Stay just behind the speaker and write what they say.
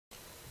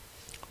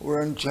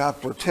We're in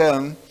chapter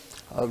 10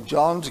 of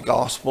John's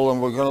Gospel,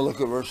 and we're going to look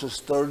at verses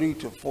 30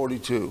 to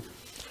 42.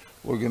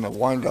 We're going to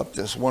wind up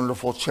this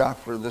wonderful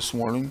chapter this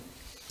morning.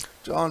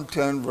 John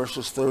 10,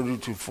 verses 30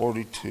 to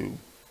 42.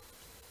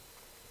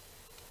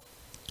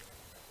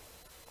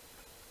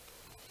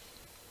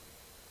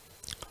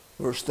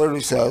 Verse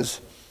 30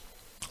 says,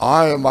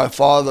 I and my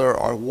Father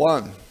are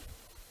one.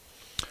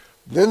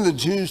 Then the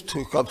Jews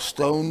took up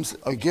stones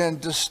again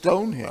to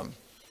stone him.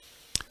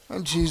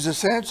 And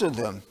Jesus answered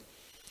them,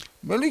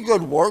 Many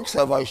good works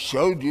have I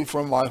showed you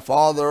from my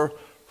Father.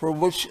 For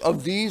which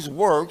of these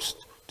works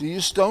do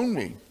you stone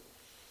me?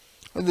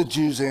 And the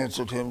Jews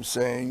answered him,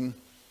 saying,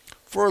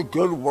 For a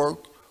good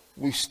work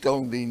we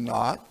stone thee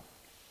not,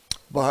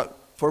 but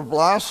for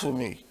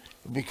blasphemy,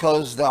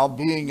 because thou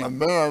being a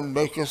man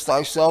makest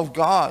thyself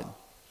God.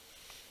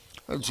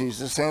 And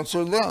Jesus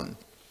answered them,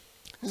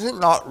 Is it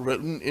not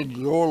written in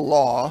your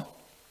law,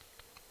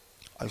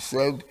 I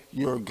said,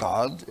 your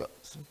God?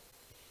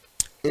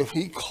 If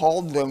he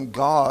called them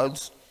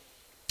gods,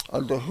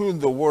 unto whom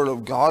the word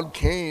of God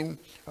came,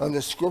 and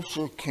the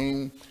scripture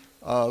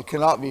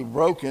cannot be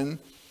broken,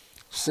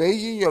 say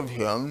ye of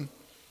him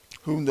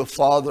whom the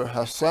Father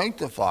hath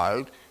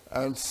sanctified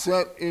and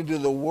sent into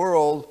the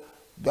world,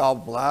 thou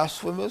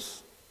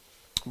blasphemous?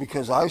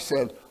 Because I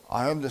said,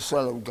 I am the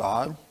Son of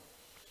God.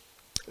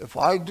 If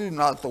I do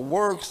not the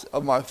works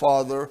of my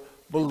Father,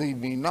 believe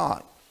me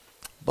not.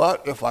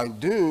 But if I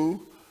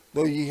do,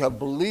 though ye have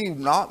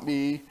believed not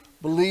me,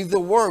 believe the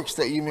works,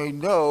 that ye may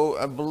know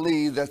and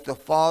believe that the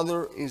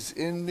Father is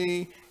in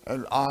me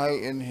and I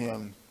in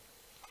him.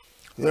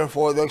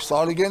 Therefore they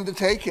sought again to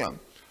take him,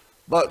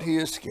 but he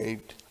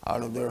escaped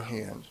out of their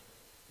hand,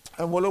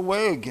 and went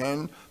away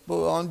again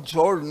beyond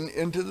Jordan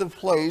into the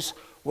place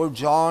where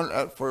John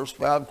at first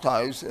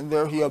baptized, and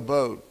there he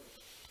abode.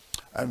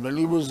 And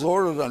many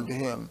resorted unto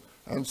him,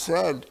 and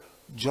said,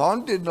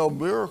 John did no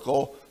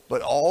miracle,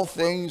 but all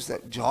things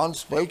that John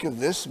spake of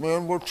this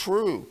man were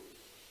true.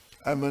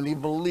 And many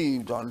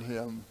believed on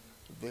him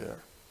there.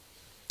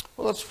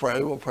 Well, let's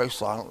pray. We'll pray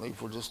silently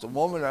for just a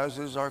moment, as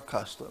is our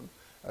custom,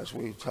 as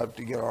we attempt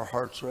to get our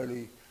hearts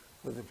ready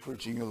for the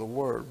preaching of the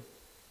word.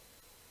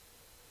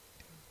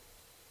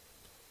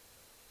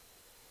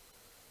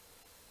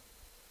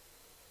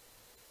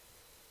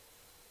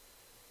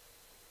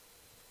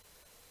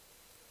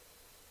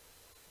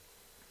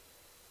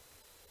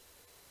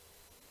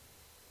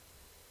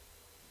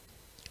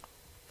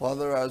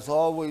 Father, as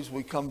always,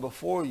 we come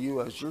before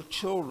you as your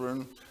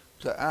children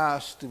to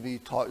ask to be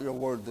taught your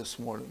word this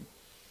morning.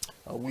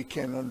 We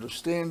can't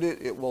understand it.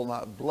 It will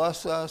not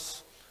bless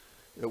us.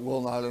 It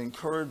will not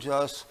encourage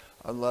us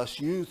unless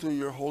you, through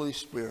your Holy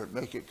Spirit,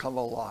 make it come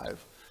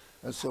alive.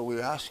 And so we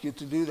ask you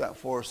to do that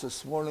for us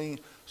this morning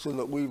so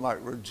that we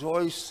might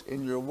rejoice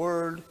in your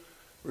word,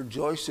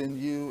 rejoice in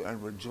you,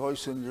 and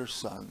rejoice in your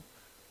Son.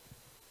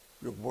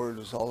 Your word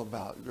is all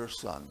about your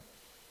Son.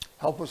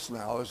 Help us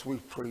now as we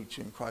preach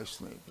in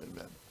Christ's name.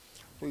 Amen.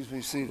 Please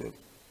be seated.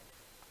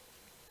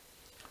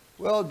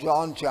 Well,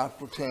 John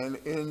chapter 10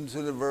 ends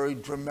in a very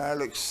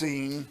dramatic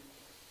scene.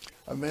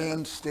 A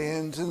man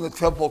stands in the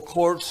temple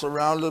court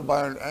surrounded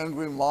by an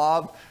angry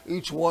mob.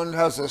 Each one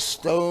has a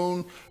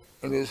stone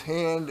in his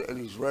hand and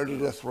he's ready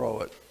to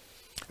throw it.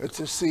 It's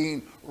a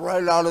scene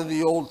right out of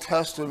the Old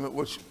Testament,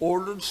 which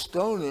ordered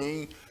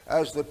stoning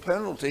as the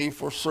penalty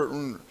for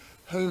certain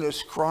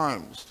heinous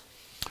crimes.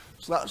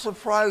 It's not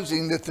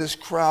surprising that this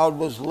crowd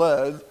was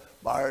led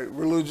by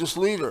religious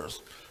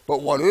leaders.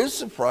 But what is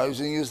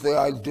surprising is the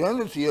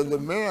identity of the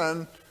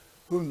man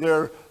whom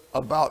they're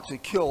about to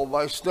kill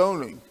by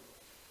stoning.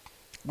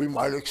 We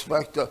might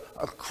expect a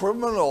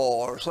criminal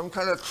or some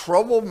kind of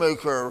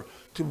troublemaker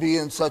to be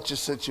in such a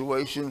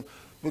situation,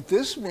 but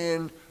this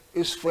man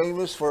is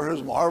famous for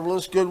his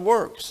marvelous good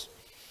works.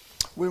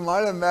 We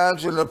might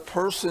imagine a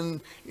person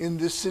in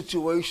this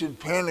situation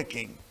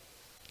panicking,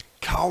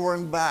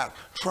 cowering back,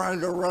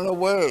 trying to run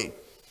away.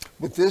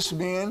 But this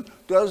man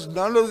does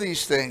none of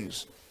these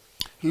things.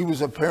 He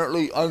was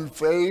apparently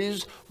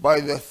unfazed by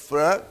the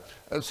threat,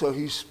 and so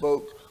he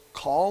spoke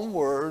calm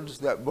words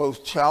that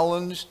both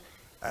challenged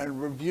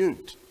and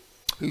rebuked.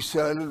 He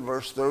said in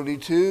verse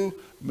 32,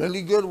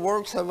 Many good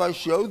works have I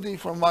showed thee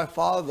from my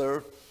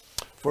Father.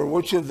 For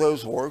which of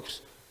those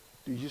works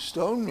do you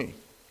stone me?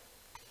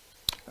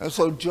 And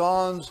so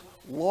John's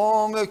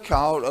long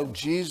account of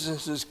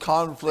Jesus'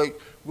 conflict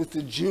with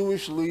the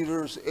Jewish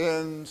leaders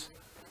ends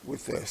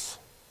with this.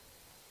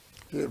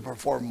 He had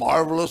performed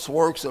marvelous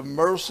works of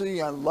mercy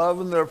and love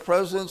in their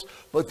presence,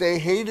 but they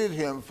hated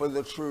him for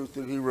the truth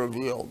that he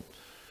revealed.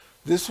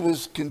 This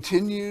was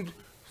continued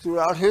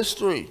throughout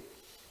history.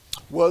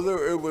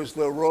 Whether it was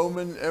the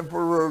Roman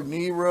Emperor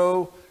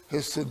Nero,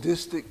 his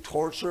sadistic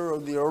torture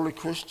of the early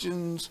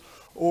Christians,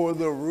 or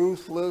the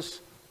ruthless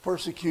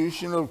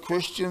persecution of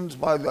Christians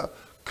by the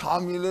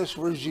communist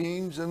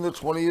regimes in the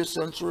 20th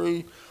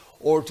century,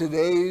 or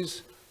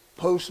today's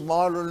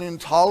postmodern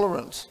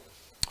intolerance.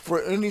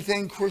 For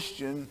anything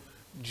Christian,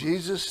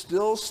 Jesus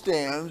still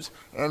stands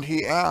and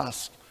he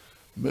asks,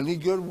 Many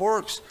good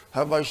works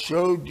have I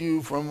showed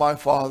you from my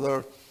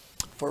Father.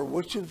 For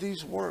which of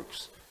these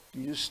works do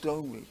you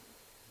stone me?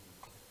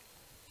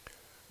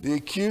 The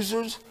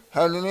accusers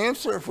had an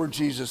answer for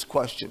Jesus'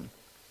 question.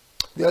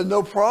 They had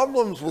no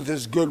problems with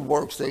his good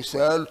works, they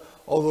said,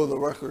 although the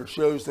record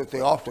shows that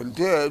they often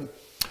did.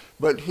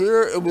 But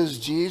here it was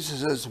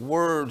Jesus'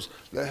 words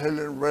that had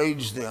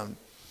enraged them.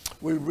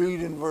 We read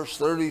in verse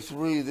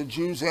 33, the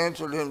Jews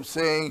answered him,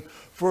 saying,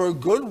 For a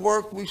good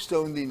work we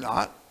stone thee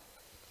not,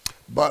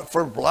 but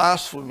for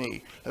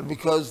blasphemy, and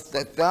because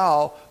that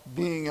thou,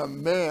 being a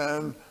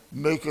man,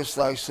 makest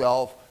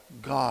thyself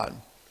God.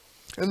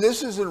 And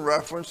this is in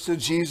reference to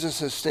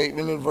Jesus'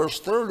 statement in verse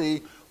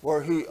 30,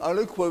 where he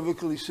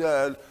unequivocally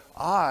said,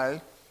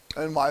 I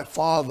and my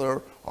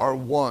Father are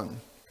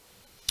one.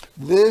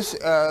 This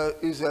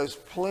is as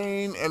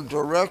plain and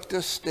direct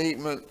a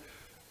statement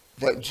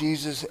that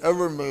Jesus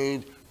ever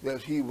made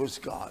that he was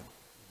God.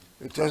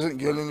 It doesn't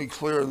get any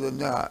clearer than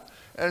that.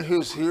 And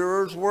his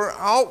hearers were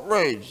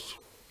outraged.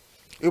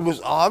 It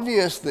was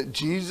obvious that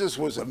Jesus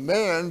was a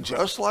man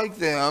just like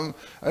them,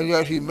 and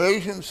yet he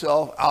made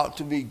himself out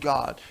to be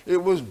God.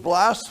 It was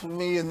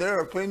blasphemy, in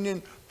their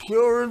opinion,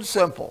 pure and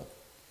simple.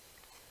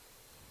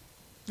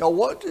 Now,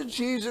 what did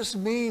Jesus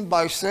mean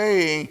by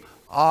saying,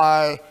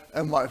 I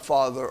and my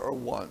Father are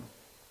one?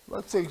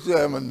 Let's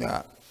examine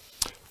that.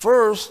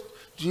 First,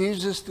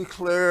 Jesus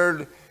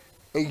declared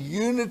a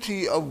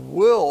unity of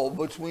will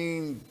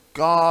between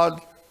God,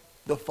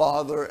 the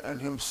Father, and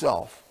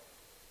himself.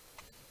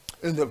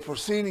 In the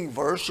preceding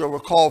verse, you'll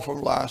recall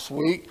from last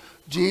week,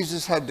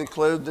 Jesus had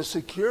declared the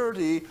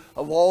security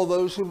of all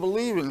those who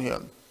believe in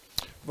him.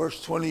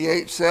 Verse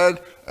 28 said,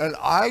 And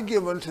I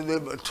give unto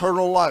them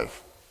eternal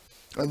life,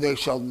 and they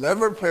shall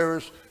never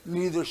perish,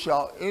 neither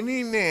shall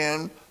any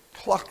man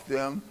pluck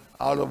them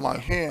out of my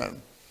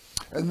hand.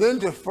 And then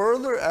to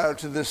further add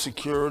to the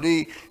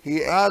security,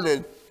 he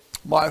added,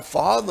 My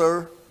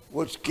Father,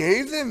 which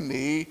gave them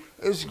me,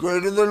 is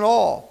greater than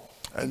all,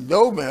 and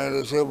no man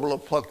is able to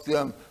pluck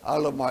them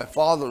out of my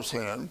Father's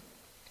hand.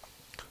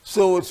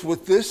 So it's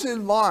with this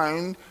in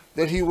mind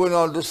that he went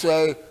on to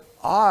say,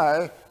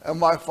 I and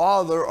my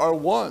Father are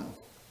one.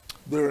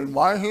 They're in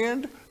my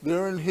hand,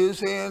 they're in his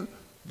hand,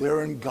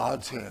 they're in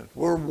God's hand.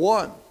 We're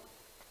one,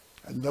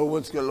 and no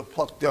one's going to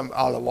pluck them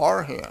out of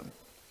our hand.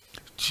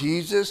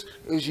 Jesus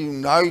is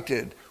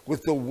united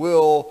with the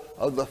will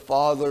of the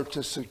Father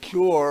to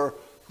secure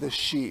the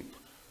sheep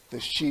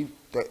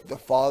that the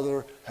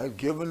Father had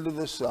given to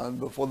the Son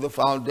before the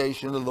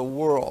foundation of the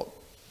world.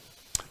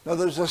 Now,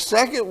 there's a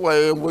second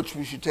way in which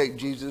we should take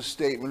Jesus'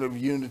 statement of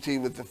unity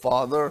with the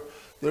Father.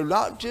 They're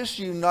not just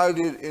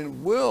united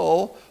in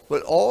will,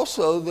 but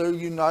also they're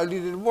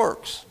united in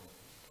works.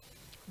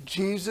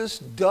 Jesus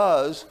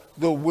does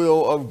the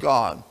will of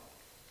God.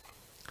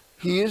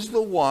 He is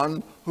the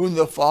one whom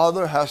the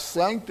Father has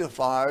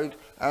sanctified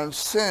and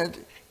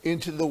sent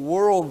into the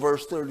world,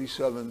 verse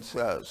 37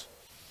 says.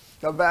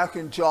 Now, back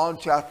in John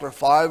chapter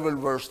 5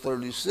 and verse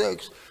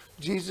 36,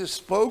 Jesus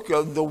spoke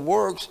of the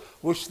works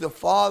which the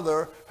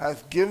Father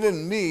hath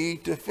given me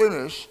to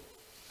finish.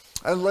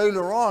 And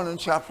later on in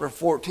chapter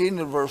 14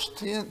 and verse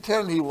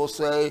 10, he will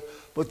say,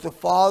 But the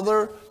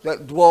Father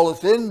that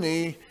dwelleth in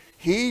me,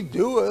 he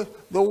doeth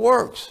the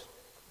works.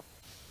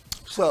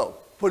 So,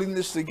 putting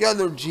this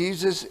together,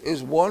 Jesus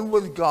is one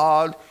with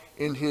God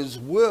in his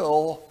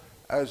will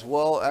as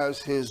well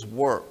as his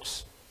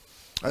works.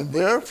 And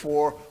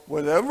therefore,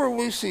 whenever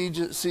we see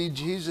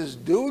Jesus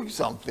doing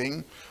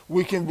something,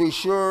 we can be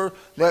sure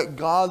that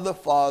God the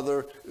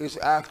Father is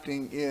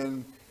acting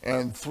in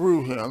and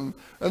through him.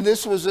 And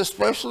this was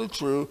especially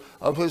true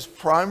of his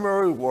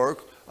primary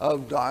work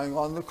of dying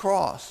on the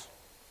cross.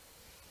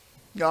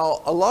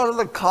 Now, a lot of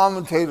the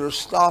commentators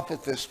stop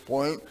at this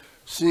point,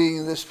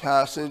 seeing this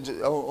passage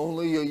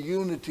only a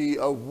unity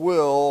of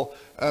will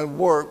and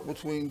work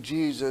between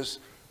Jesus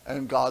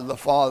and God the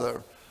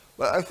Father.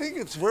 But I think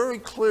it's very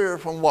clear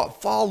from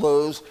what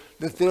follows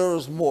that there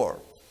is more.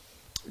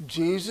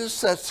 Jesus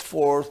sets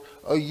forth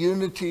a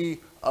unity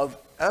of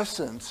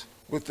essence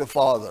with the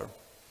Father.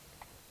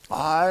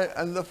 I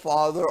and the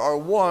Father are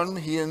one,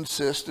 he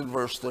insists in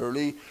verse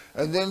 30,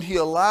 and then he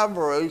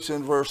elaborates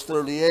in verse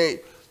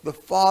 38, the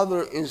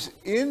Father is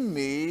in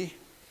me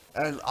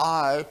and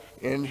I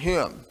in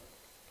him.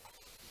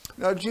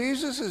 Now,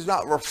 Jesus is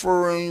not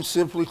referring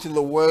simply to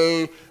the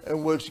way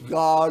in which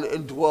God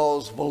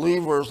indwells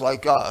believers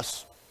like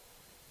us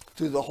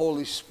through the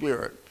Holy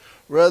Spirit.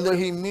 Rather,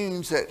 he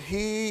means that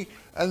he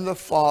and the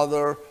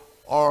Father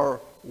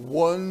are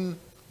one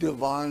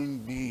divine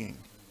being.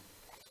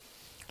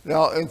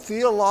 Now, in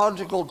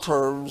theological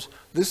terms,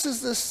 this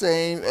is the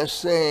same as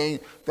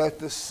saying that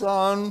the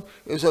Son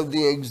is of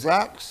the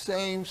exact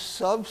same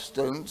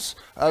substance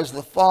as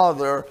the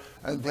Father,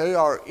 and they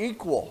are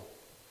equal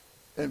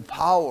in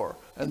power,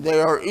 and they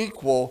are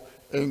equal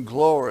in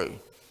glory.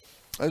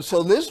 And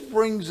so this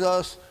brings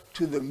us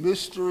to the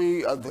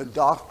mystery of the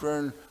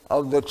doctrine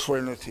of the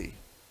Trinity.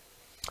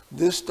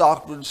 This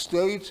doctrine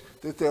states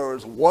that there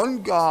is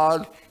one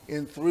God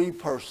in three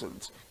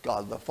persons,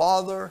 God the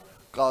Father,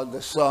 God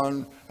the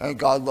Son, and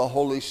God the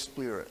Holy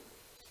Spirit.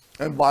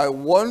 And by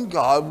one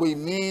God, we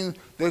mean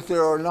that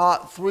there are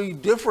not three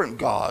different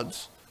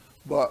gods,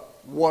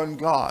 but one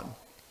God.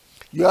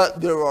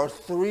 Yet there are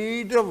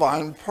three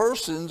divine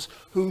persons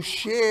who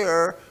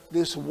share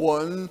this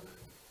one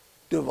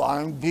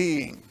divine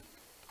being.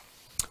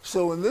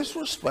 So in this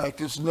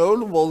respect, it's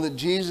notable that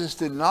Jesus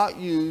did not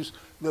use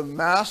the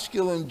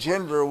masculine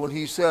gender when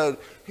he said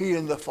he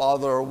and the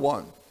Father are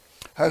one.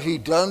 Had he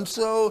done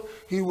so,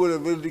 he would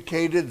have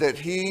indicated that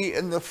he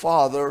and the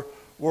Father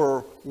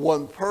were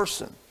one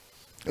person.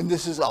 And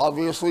this is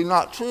obviously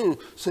not true,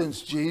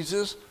 since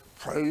Jesus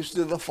prays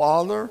to the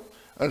Father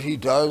and he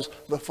does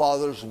the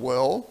Father's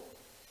will.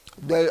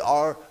 They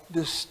are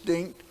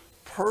distinct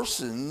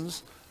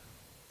persons,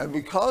 and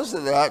because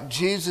of that,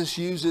 Jesus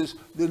uses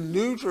the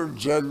neuter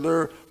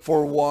gender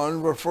for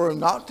one, referring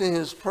not to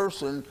his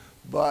person,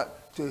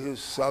 but to his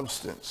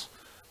substance.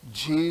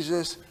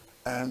 Jesus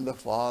and the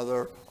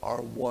Father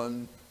are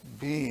one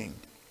being.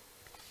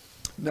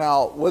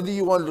 Now, whether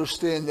you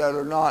understand that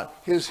or not,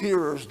 his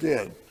hearers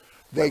did.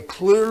 They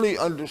clearly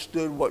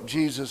understood what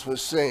Jesus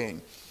was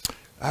saying.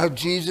 Had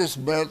Jesus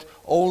meant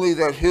only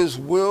that his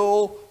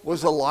will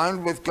was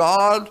aligned with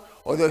God,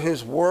 or that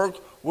his work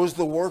was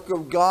the work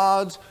of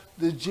God's,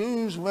 the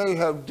Jews may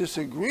have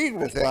disagreed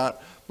with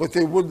that, but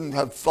they wouldn't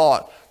have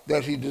thought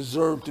that he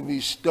deserved to be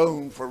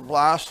stoned for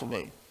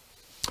blasphemy.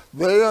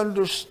 They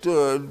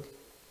understood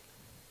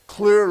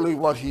clearly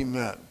what he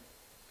meant.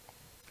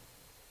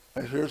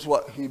 And here's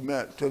what he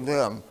meant to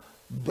them.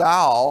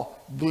 Thou,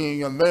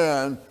 being a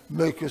man,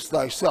 makest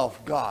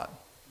thyself God.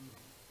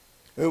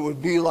 It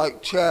would be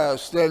like Chaz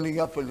standing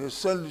up in his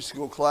Sunday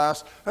school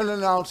class and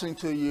announcing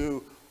to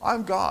you,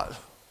 I'm God.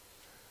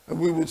 And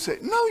we would say,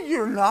 no,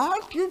 you're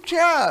not. You're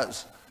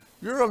Chaz.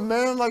 You're a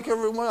man like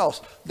everyone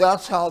else.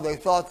 That's how they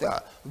thought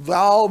that.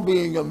 Thou,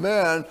 being a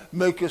man,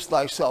 makest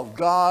thyself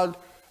God.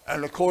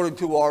 And according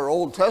to our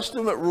Old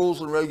Testament rules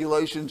and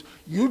regulations,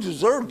 you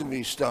deserve to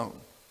be stoned.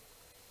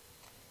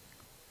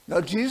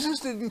 Now,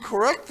 Jesus didn't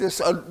correct this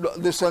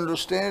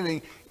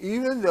understanding,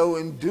 even though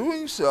in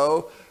doing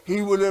so,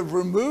 he would have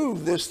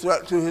removed this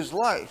threat to his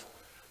life.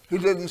 He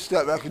didn't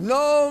step back.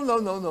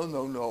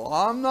 No.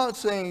 I'm not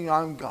saying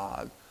I'm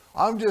God.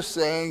 I'm just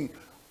saying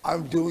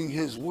I'm doing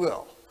his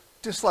will,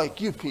 just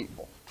like you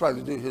people try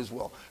to do his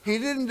will. He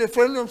didn't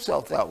defend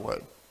himself that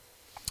way.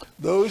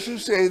 Those who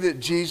say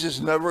that Jesus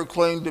never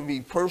claimed to be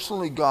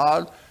personally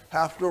God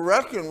have to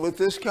reckon with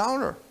this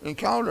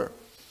encounter.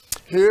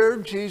 Here,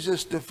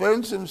 Jesus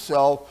defends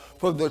himself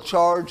from the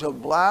charge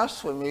of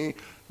blasphemy,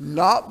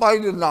 not by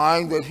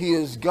denying that he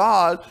is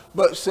God,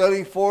 but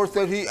setting forth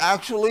that he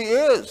actually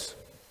is.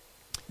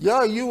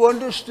 Yeah, you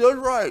understood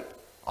right.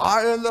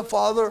 I and the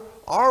Father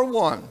are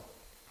one.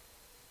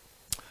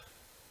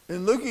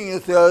 In looking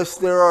at this,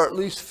 there are at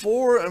least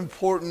 4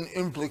 important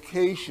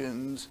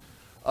implications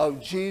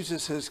of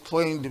Jesus'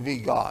 claim to be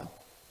God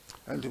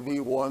and to be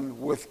one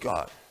with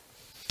God.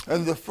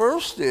 And the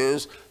first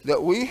is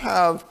that we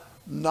have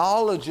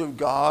knowledge of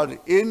God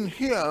in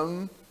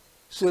him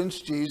since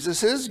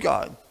Jesus is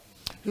God.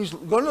 He's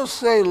going to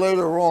say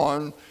later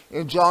on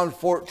in John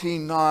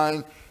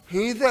 14:9,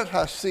 he that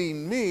has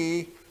seen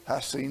me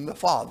has seen the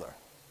Father.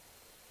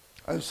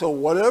 And so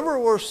whatever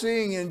we're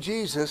seeing in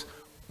Jesus,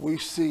 we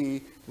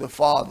see the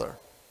Father.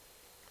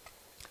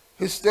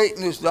 His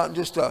statement is not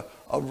just a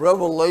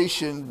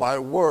revelation by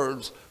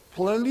words.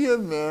 Plenty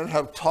of men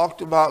have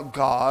talked about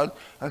God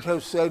and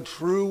have said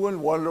true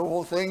and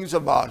wonderful things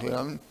about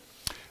him.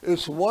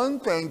 It's one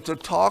thing to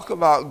talk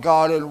about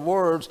God in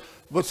words,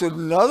 but it's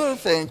another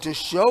thing to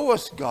show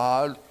us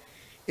God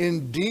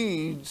in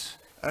deeds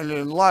and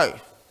in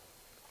life.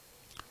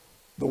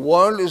 The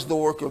one is the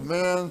work of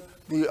man,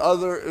 the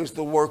other is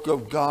the work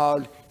of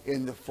God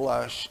in the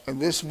flesh. And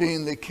this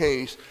being the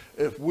case,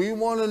 if we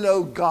want to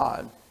know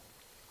God,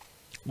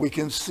 we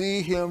can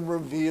see him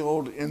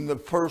revealed in the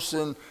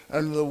person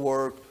and the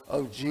work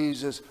of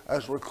Jesus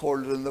as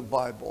recorded in the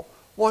Bible.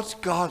 What's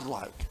God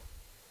like?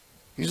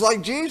 He's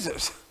like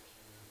Jesus,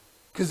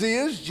 because he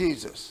is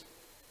Jesus.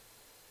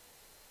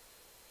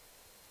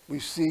 We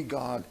see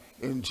God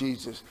in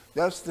Jesus.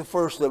 That's the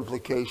first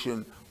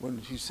implication when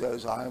he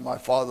says, I and my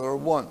Father are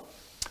one.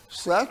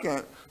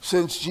 Second,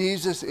 since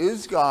Jesus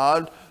is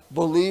God,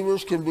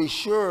 believers can be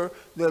sure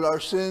that our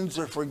sins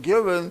are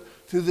forgiven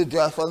through the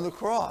death on the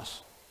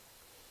cross.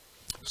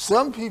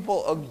 Some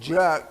people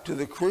object to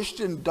the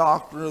Christian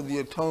doctrine of the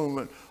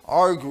atonement,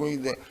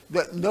 arguing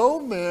that no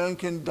man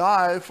can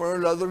die for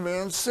another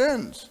man's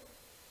sins.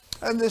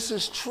 And this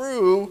is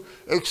true,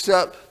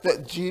 except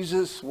that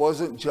Jesus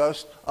wasn't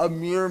just a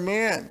mere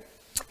man.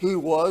 He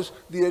was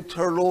the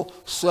eternal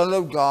Son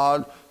of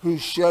God,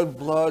 whose shed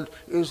blood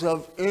is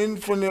of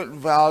infinite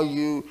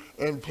value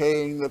in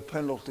paying the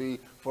penalty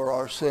for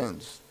our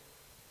sins.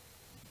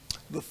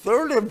 The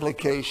third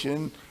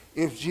implication,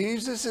 if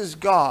Jesus is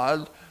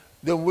God,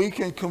 then we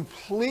can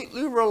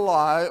completely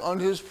rely on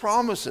his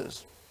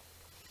promises.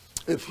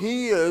 If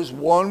he is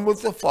one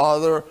with the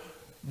Father,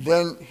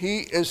 then he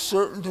is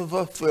certain to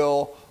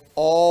fulfill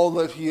all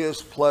that he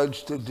has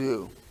pledged to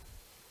do.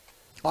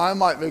 I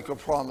might make a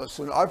promise,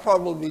 and I've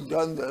probably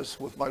done this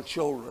with my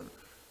children.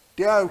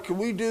 Dad, can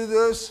we do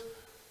this?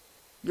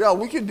 Yeah,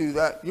 we can do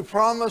that. You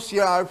promise?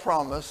 Yeah, I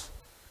promise.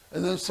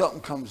 And then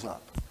something comes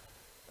up,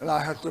 and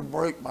I have to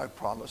break my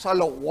promise. I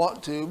don't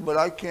want to, but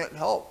I can't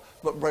help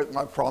but break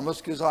my promise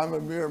because I'm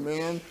a mere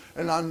man,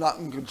 and I'm not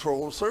in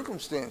control of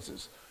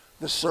circumstances.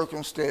 The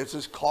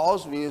circumstances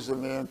cause me as a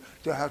man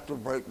to have to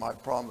break my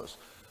promise.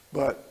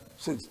 But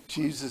since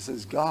Jesus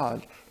is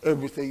God,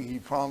 everything he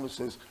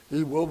promises,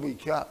 he will be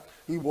kept.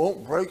 He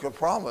won't break a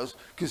promise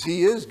because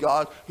he is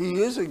God.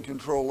 He is in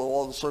control of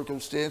all the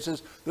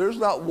circumstances. There's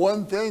not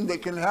one thing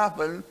that can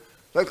happen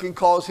that can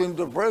cause him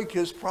to break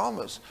his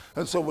promise.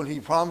 And so when he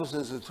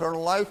promises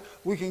eternal life,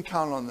 we can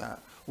count on that.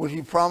 When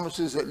he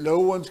promises that no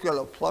one's going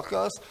to pluck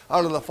us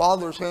out of the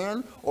Father's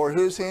hand or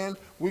his hand,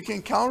 we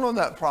can count on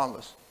that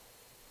promise.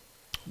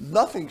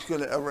 Nothing's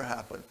going to ever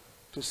happen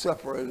to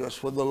separate us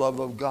from the love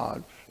of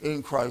God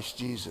in Christ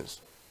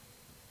Jesus.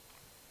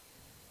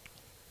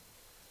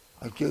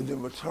 I give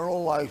them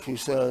eternal life, he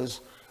says,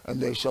 and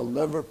they shall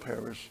never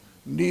perish,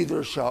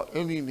 neither shall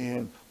any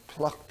man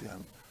pluck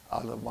them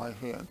out of my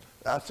hand.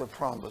 That's a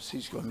promise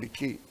he's going to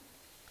keep.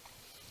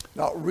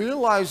 Now,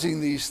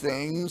 realizing these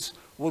things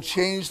will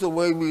change the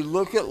way we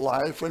look at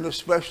life and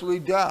especially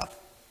death.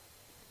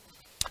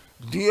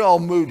 D.L.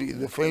 Moody,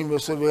 the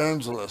famous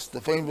evangelist, the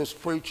famous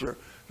preacher,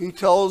 he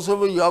tells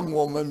of a young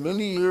woman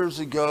many years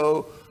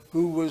ago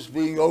who was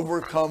being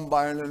overcome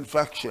by an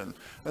infection.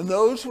 And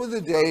those were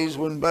the days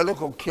when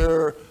medical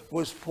care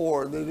was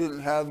poor. They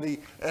didn't have the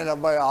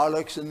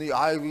antibiotics and the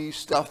IV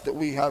stuff that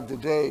we have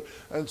today.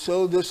 And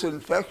so this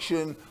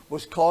infection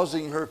was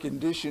causing her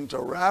condition to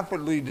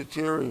rapidly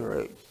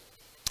deteriorate.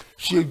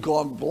 She had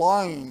gone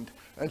blind,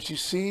 and she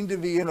seemed to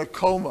be in a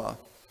coma.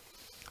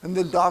 And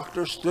the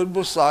doctor stood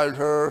beside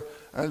her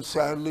and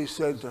sadly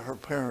said to her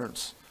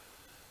parents,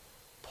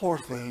 "Poor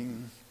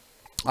thing,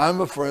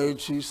 I'm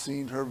afraid she's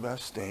seen her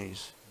best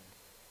days."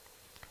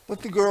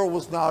 But the girl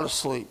was not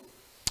asleep.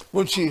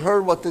 When she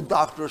heard what the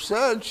doctor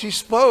said, she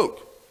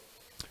spoke.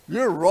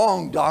 "You're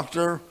wrong,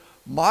 doctor.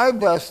 My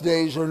best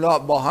days are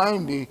not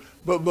behind me,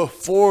 but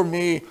before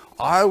me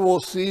I will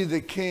see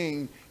the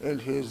King in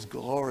his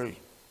glory."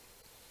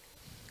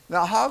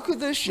 Now, how could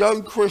this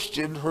young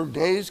Christian, her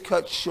days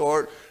cut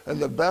short and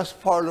the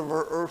best part of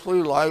her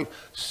earthly life,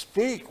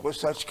 speak with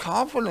such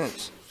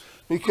confidence?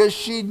 Because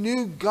she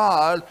knew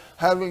God,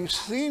 having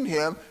seen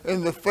him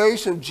in the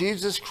face of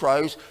Jesus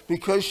Christ,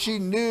 because she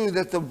knew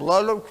that the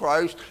blood of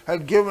Christ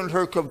had given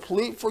her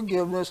complete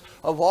forgiveness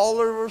of all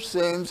of her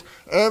sins,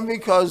 and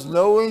because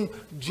knowing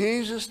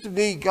Jesus to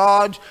be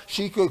God,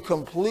 she could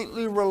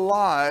completely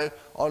rely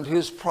on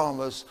his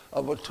promise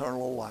of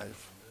eternal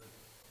life.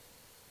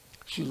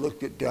 She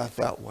looked at death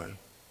that way,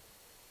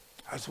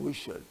 as we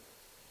should.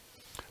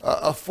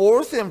 A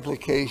fourth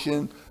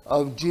implication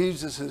of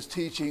Jesus'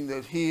 teaching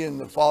that he and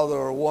the Father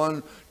are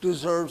one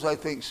deserves, I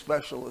think,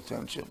 special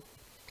attention.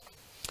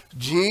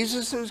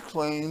 Jesus'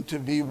 claim to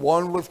be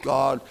one with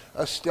God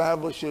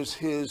establishes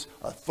his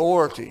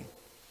authority.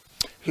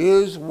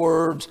 His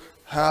words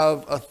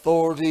have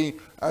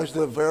authority as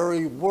the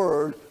very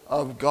word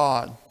of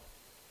God.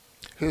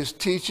 His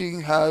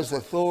teaching has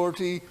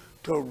authority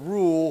to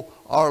rule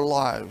our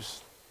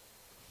lives.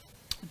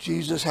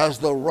 Jesus has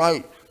the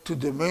right to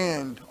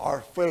demand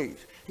our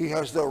faith. He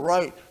has the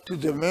right to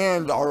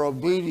demand our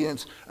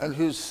obedience, and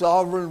his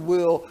sovereign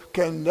will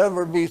can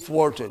never be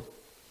thwarted.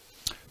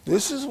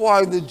 This is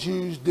why the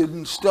Jews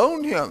didn't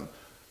stone him,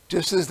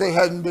 just as they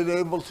hadn't been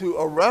able to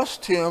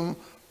arrest him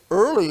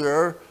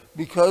earlier,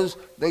 because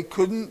they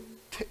couldn't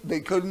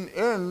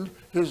end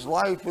his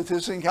life with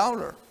this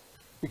encounter,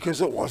 because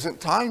it wasn't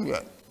time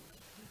yet.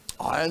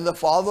 I and the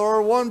Father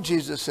are one,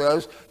 Jesus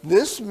says.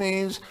 This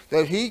means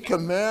that he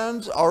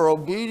commands our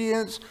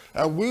obedience,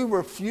 and we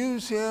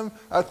refuse him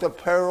at the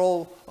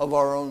peril of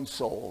our own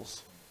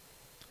souls.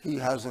 He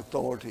has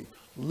authority.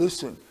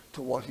 Listen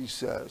to what he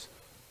says.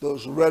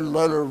 Those red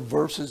letter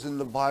verses in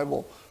the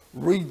Bible,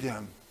 read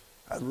them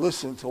and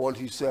listen to what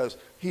he says.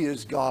 He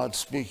is God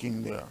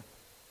speaking there.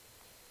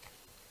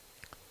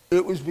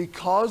 It was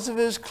because of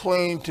his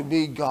claim to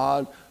be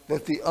God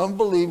that the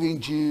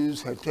unbelieving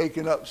Jews had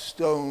taken up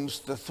stones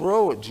to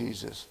throw at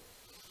Jesus.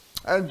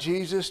 And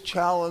Jesus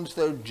challenged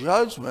their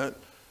judgment,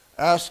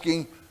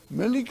 asking,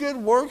 "Many good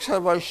works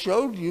have I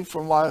showed you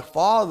from my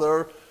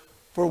Father.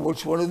 For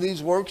which one of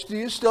these works do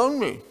you stone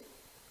me?"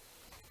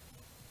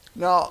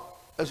 Now,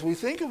 as we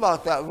think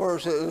about that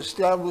verse, it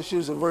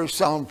establishes a very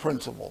sound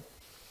principle.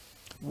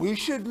 We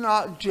should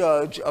not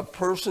judge a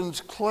person's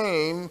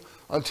claim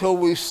until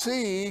we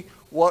see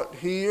what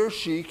he or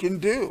she can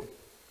do.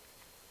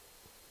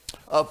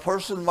 A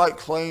person might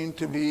claim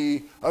to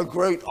be a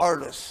great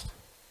artist,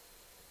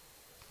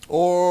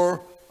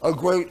 or a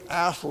great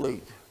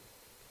athlete,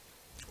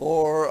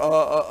 or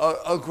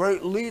a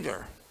great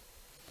leader.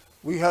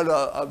 We had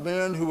a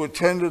man who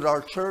attended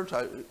our church.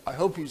 I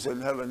hope he's in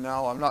heaven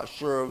now. I'm not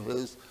sure of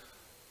his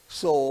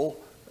soul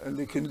and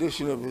the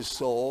condition of his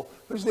soul.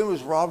 His name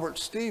was Robert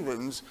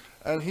Stevens,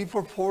 and he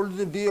purported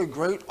to be a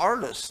great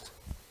artist.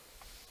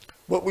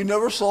 but we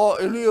never saw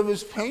any of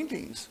his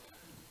paintings.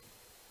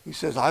 He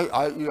says,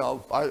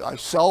 I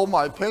sell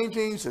my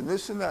paintings and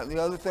this and that and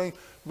the other thing,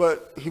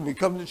 but he would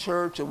come to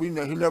church and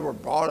he never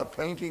brought a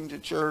painting to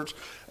church,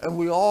 and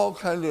we all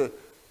kind of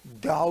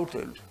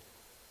doubted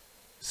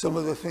some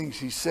of the things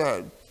he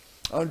said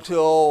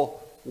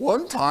until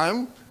one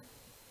time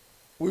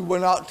we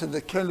went out to the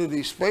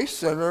Kennedy Space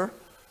Center,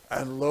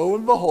 and lo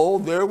and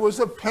behold, there was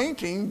a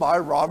painting by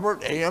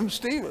Robert A.M.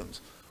 Stevens.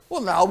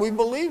 Well, now we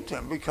believed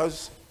him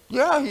because,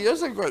 yeah, he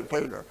is a great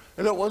painter.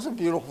 And it was a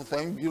beautiful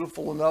thing,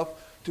 beautiful enough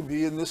to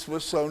be in the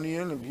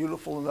Smithsonian and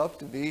beautiful enough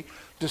to be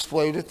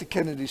displayed at the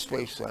Kennedy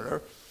Space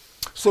Center.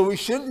 So we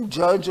shouldn't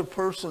judge a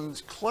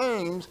person's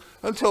claims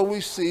until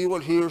we see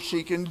what he or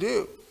she can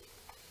do.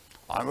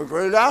 I'm a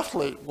great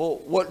athlete.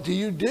 Well, what do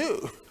you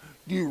do?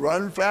 Do you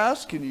run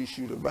fast? Can you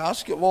shoot a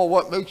basketball?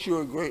 What makes you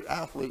a great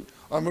athlete?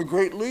 I'm a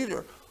great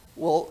leader.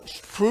 Well,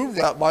 prove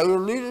that by your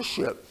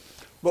leadership.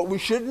 But we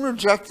shouldn't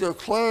reject their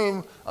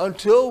claim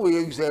until we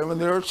examine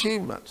their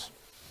achievements.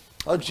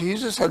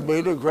 Jesus had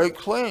made a great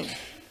claim.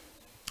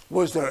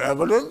 Was there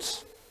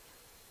evidence?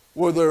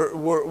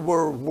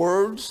 Were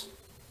words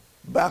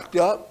backed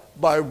up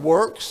by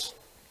works?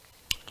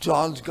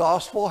 John's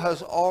gospel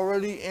has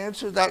already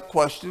answered that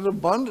question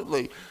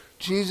abundantly.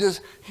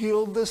 Jesus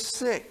healed the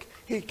sick.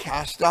 He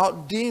cast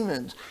out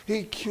demons.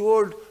 He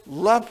cured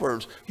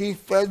lepers. He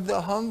fed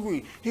the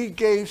hungry. He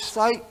gave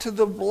sight to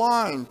the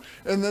blind.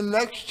 In the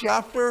next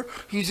chapter,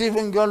 he's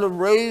even going to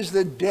raise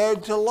the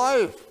dead to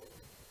life.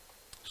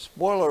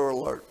 Spoiler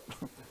alert.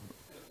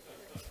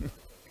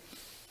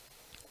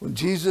 When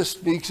Jesus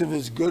speaks of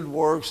his good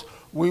works,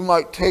 we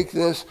might take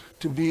this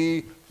to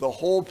be the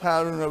whole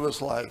pattern of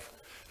his life.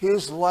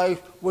 His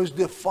life was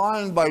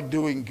defined by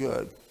doing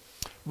good.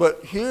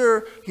 But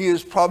here he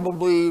is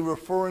probably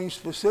referring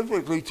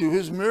specifically to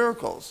his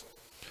miracles.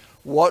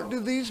 What do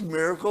these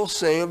miracles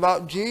say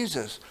about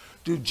Jesus?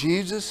 Do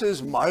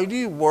Jesus'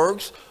 mighty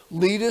works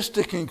lead us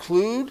to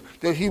conclude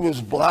that he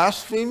was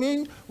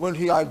blaspheming when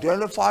he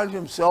identified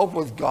himself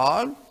with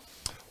God?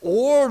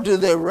 Or do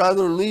they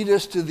rather lead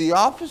us to the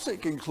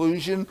opposite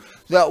conclusion,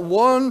 that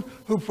one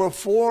who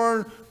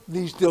performed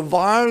these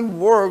divine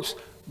works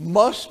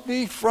must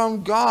be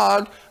from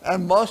God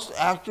and must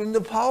act in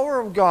the power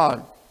of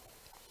God?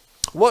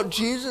 What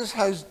Jesus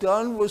has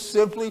done was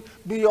simply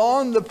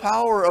beyond the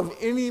power of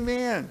any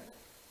man.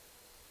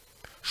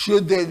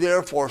 Should they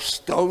therefore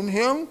stone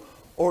him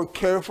or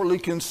carefully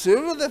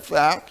consider the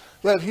fact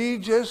that he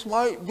just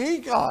might be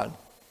God?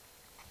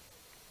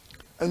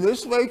 And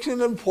this makes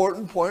an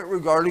important point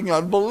regarding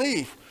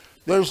unbelief.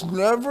 There's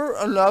never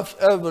enough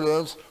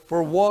evidence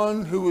for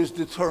one who is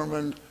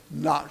determined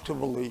not to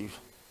believe.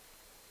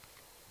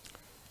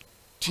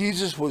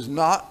 Jesus was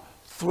not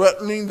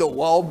threatening the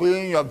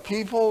well-being of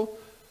people,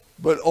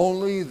 but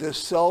only the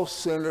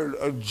self-centered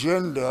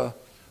agenda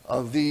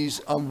of these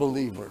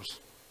unbelievers.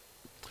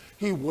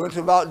 He went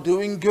about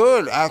doing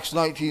good, Acts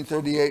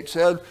 19:38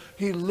 said.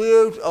 He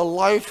lived a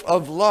life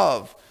of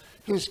love.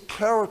 His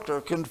character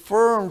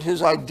confirmed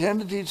his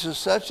identity to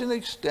such an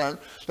extent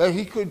that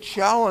he could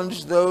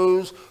challenge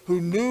those who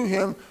knew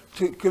him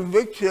to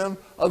convict him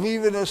of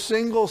even a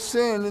single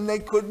sin, and they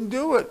couldn't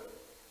do it.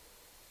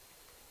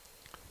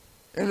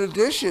 In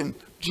addition,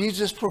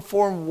 Jesus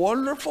performed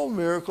wonderful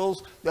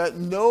miracles that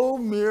no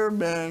mere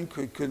man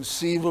could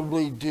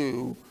conceivably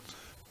do,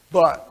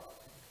 but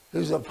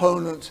his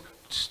opponents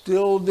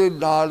still did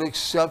not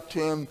accept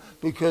him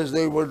because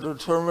they were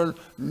determined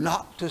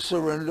not to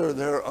surrender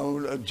their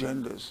own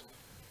agendas.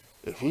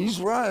 If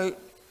he's right,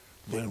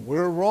 then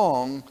we're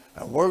wrong,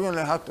 and we're going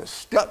to have to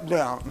step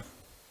down.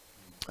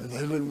 And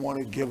they didn't want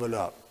to give it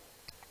up.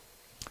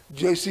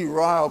 J.C.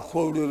 Ryle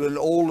quoted an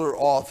older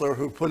author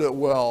who put it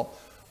well: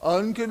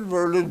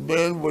 unconverted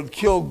men would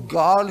kill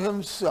God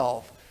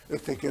himself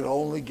if they could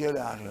only get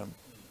at him.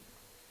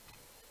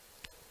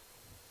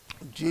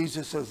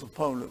 Jesus'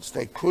 opponents,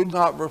 they could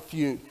not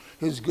refute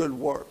his good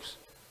works.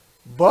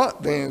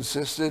 But, they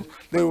insisted,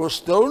 they were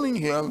stoning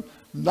him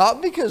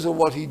not because of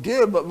what he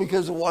did, but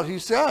because of what he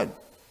said.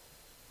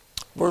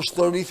 Verse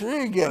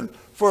 33 again,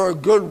 for a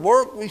good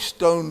work we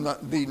stone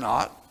thee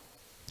not,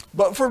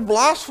 but for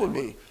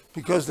blasphemy,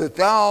 because that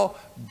thou,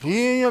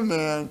 being a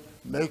man,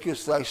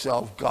 makest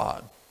thyself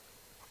God.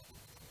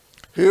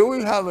 Here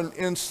we have an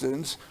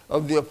instance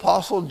of the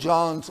Apostle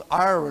John's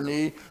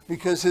irony,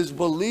 because his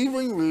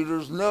believing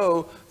readers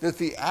know that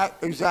the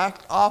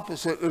exact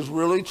opposite is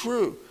really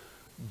true.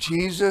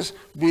 Jesus,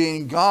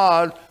 being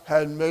God,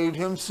 had made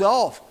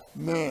himself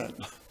man.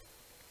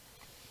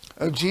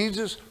 And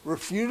Jesus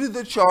refuted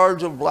the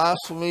charge of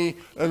blasphemy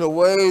in a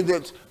way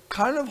that's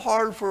kind of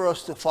hard for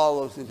us to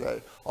follow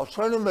today. I'll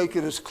try to make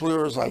it as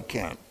clear as I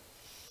can.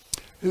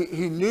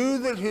 He knew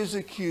that his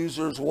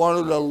accusers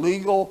wanted a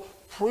legal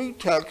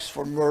pretext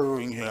for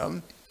murdering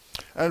him,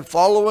 and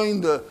following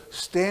the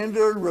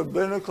standard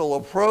rabbinical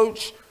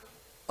approach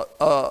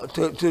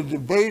to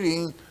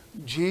debating,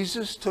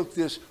 Jesus took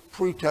this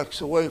pretext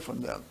away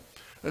from them.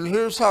 And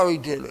here's how he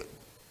did it.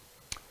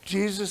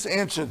 Jesus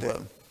answered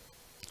them,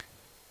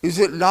 is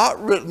it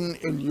not written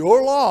in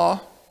your law,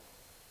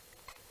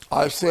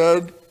 I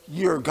said,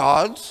 ye are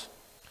gods.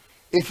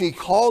 If he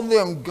called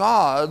them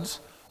gods,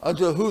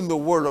 unto whom the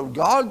word of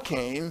God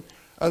came,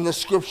 and the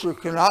scripture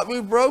cannot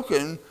be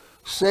broken,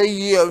 say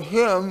ye of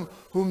him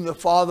whom the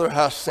Father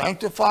hath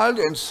sanctified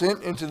and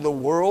sent into the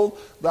world,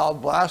 thou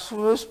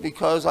blasphemest,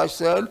 because I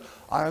said,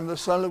 I am the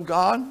Son of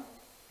God?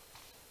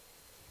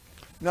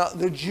 Now,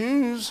 the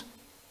Jews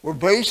were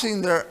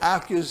basing their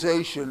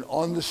accusation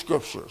on the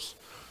scriptures.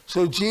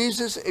 So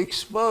Jesus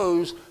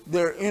exposed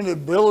their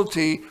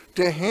inability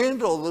to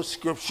handle the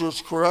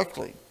scriptures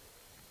correctly.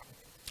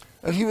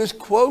 And he was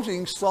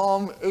quoting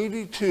Psalm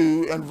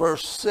 82 and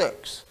verse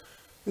 6.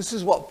 This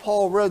is what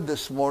Paul read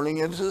this morning.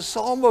 It's a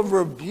psalm of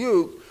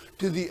rebuke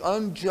to the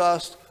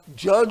unjust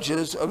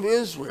judges of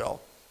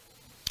Israel.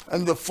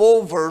 And the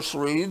full verse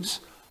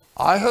reads,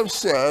 I have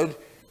said,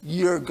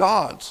 ye are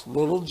gods,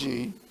 little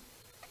g,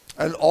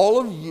 and all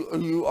of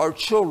you are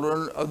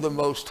children of the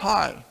Most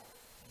High.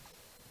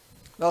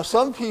 Now,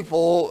 some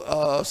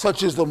people,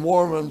 such as the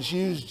Mormons,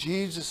 use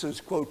Jesus'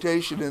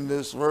 quotation in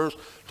this verse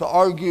to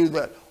argue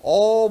that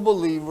all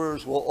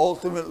believers will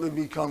ultimately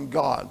become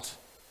gods.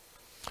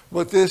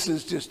 But this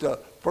is just a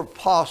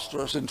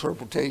preposterous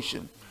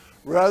interpretation.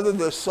 Rather,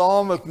 the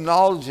psalm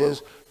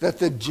acknowledges that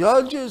the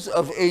judges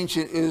of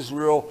ancient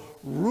Israel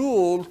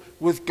ruled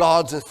with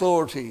God's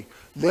authority.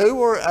 They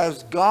were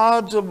as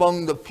gods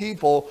among the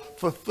people,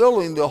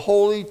 fulfilling the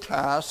holy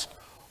task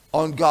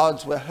on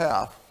God's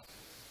behalf.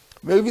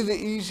 Maybe the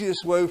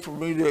easiest way for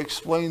me to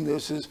explain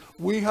this is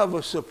we have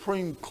a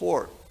Supreme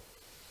Court,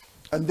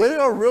 and they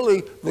are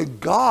really the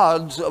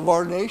gods of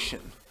our nation.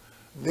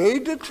 They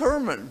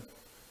determine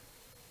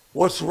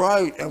what's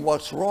right and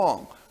what's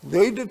wrong.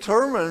 They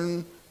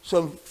determined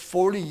some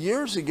 40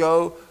 years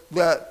ago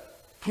that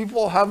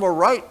people have a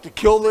right to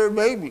kill their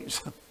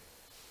babies.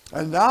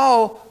 And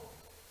now,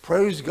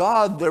 praise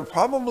God, they're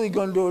probably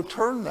going to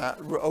overturn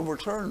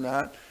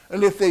that.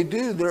 And if they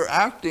do, they're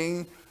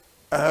acting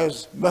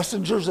as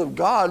messengers of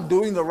God,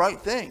 doing the right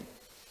thing.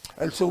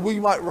 And so we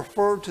might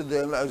refer to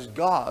them as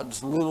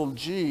gods, little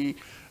g,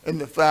 in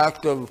the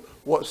fact of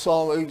what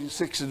Psalm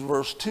 86 and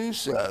verse 2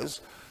 says,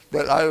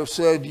 that I have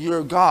said, ye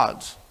are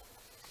gods.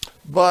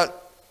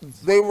 But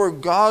they were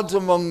gods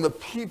among the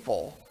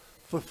people,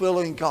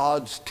 fulfilling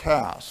God's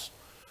task.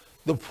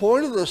 The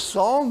point of the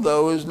psalm,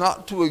 though, is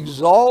not to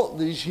exalt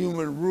these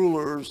human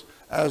rulers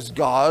as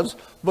gods,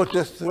 but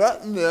to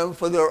threaten them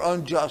for their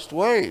unjust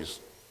ways.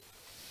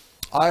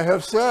 I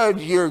have said,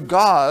 ye are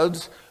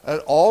gods,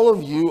 and all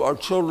of you are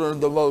children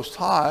of the Most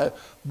High,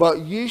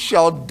 but ye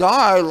shall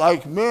die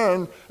like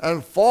men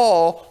and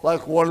fall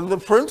like one of the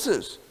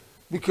princes,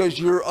 because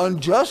you're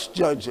unjust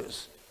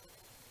judges,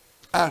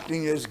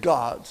 acting as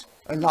gods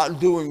and not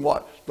doing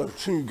what the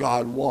true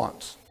God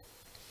wants.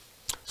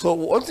 So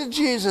what did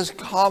Jesus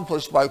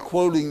accomplish by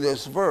quoting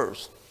this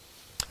verse?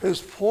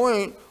 His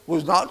point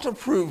was not to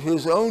prove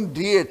his own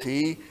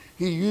deity.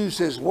 He used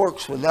his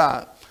works for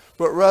that,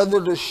 but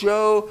rather to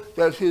show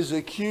that his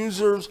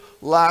accusers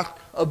lacked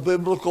a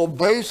biblical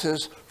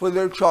basis for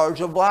their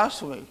charge of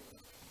blasphemy.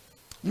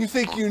 You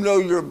think you know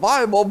your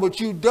Bible, but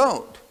you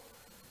don't.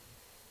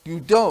 You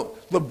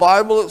don't. The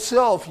Bible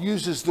itself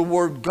uses the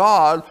word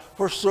God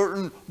for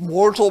certain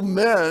mortal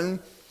men,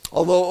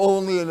 although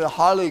only in a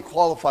highly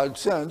qualified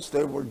sense.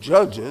 They were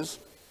judges,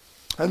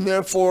 and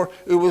therefore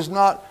it was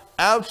not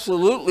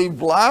absolutely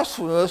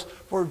blasphemous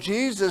for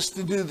Jesus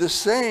to do the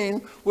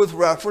same with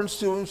reference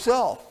to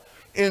himself.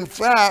 In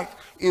fact,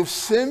 if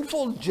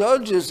sinful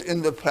judges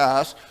in the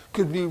past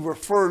could be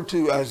referred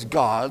to as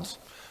gods,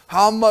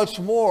 how much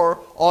more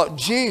ought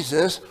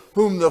Jesus,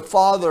 whom the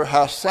Father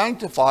hath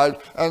sanctified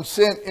and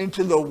sent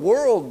into the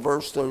world,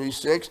 verse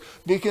 36,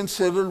 be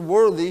considered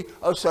worthy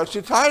of such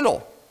a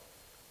title?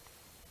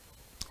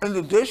 In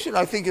addition,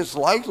 I think it's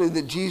likely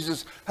that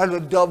Jesus had a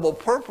double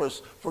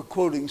purpose for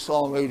quoting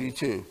Psalm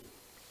 82.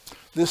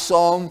 This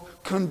psalm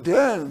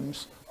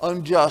condemns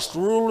unjust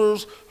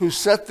rulers who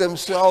set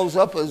themselves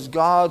up as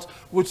gods,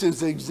 which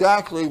is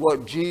exactly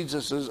what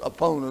Jesus'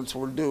 opponents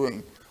were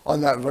doing on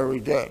that very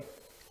day.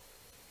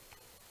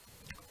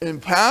 In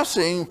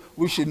passing,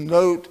 we should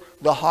note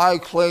the high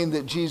claim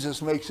that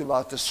Jesus makes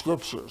about the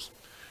scriptures.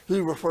 He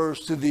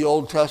refers to the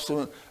Old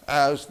Testament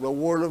as the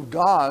Word of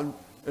God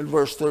in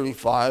verse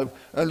 35,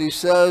 and he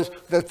says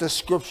that the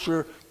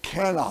scripture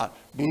cannot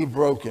be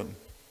broken.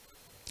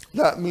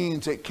 That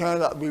means it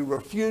cannot be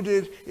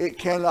refuted, it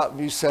cannot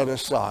be set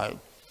aside.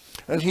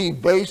 And he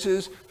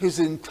bases his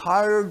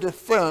entire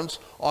defense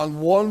on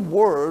one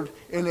word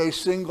in a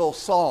single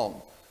psalm,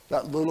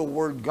 that little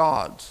word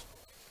gods.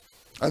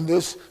 And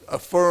this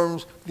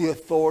affirms the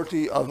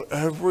authority of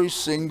every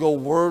single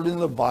word in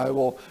the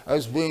Bible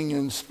as being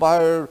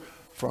inspired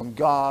from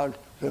God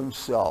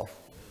himself.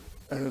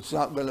 And it's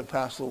not going to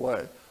pass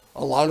away.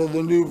 A lot of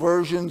the new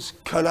versions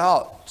cut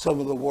out some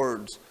of the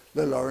words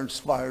that are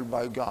inspired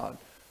by God.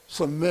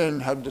 Some men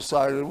have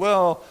decided,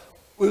 well,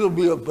 it'll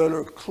be a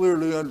better,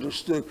 clearly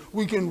understood.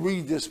 We can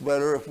read this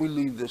better if we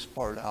leave this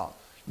part out.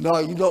 No,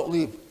 you don't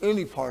leave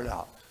any part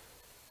out.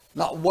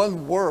 Not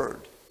one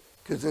word,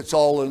 because it's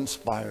all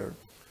inspired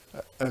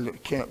and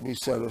it can't be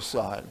set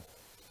aside.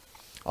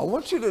 I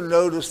want you to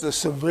notice the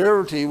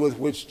severity with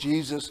which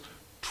Jesus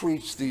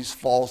treats these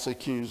false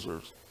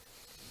accusers.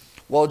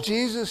 While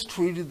Jesus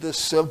treated the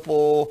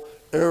simple,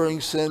 erring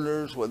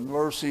sinners with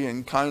mercy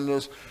and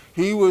kindness,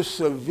 he was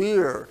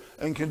severe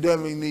in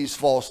condemning these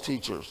false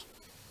teachers.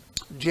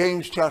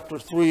 James chapter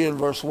 3 and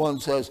verse 1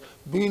 says,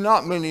 "Be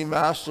not many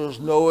masters,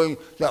 knowing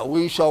that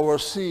we shall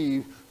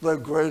receive the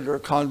greater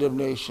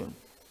condemnation."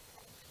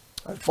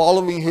 And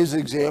following his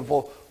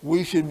example,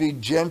 we should be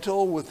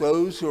gentle with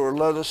those who are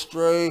led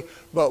astray,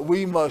 but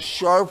we must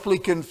sharply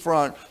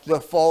confront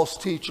the false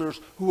teachers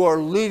who are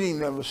leading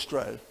them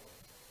astray.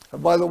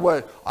 And by the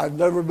way, I've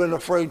never been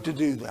afraid to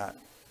do that.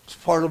 It's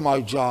part of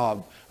my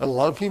job. And a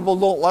lot of people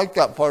don't like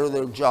that part of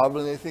their job,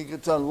 and they think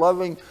it's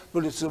unloving,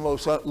 but it's the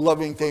most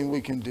loving thing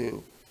we can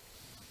do.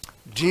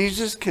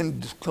 Jesus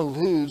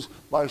concludes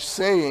by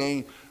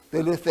saying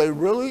that if they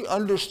really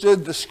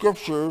understood the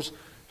scriptures,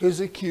 his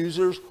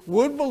accusers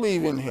would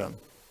believe in him.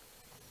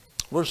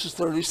 Verses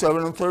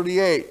 37 and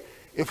 38.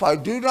 "If I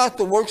do not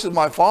the works of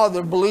my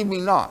Father, believe me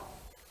not.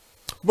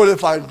 But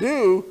if I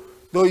do,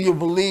 though you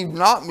believe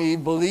not me,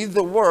 believe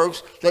the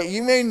works, that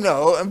you may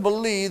know and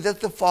believe that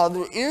the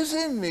Father is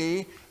in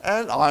me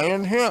and I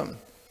in him."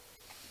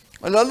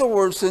 In other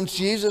words, since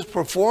Jesus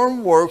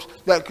performed works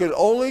that could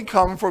only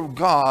come from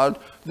God,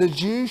 the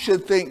Jews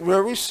should think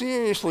very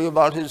seriously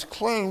about his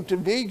claim to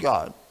be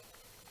God.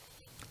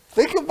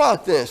 Think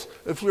about this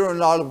if you're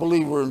not a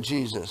believer in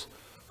Jesus.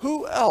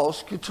 Who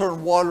else could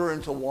turn water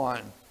into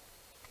wine?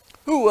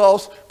 Who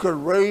else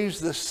could raise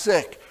the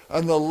sick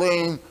and the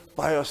lame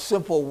by a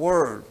simple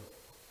word?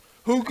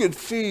 Who could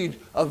feed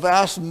a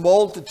vast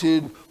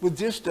multitude with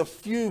just a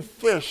few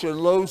fish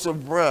and loaves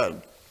of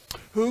bread?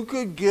 Who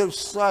could give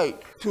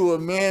sight to a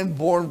man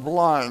born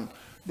blind?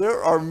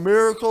 There are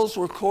miracles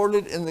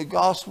recorded in the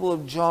Gospel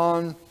of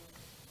John.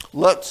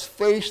 Let's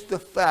face the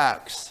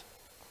facts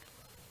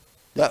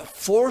that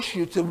force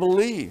you to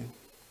believe.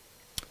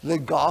 The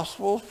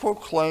Gospel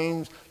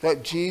proclaims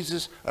that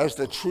Jesus as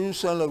the true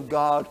Son of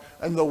God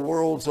and the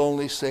world's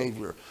only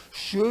Savior.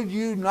 Should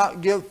you not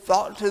give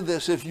thought to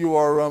this if you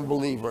are an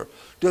unbeliever?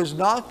 Does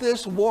not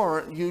this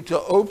warrant you to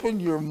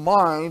open your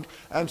mind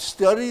and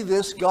study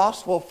this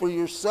Gospel for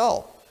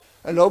yourself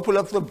and open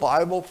up the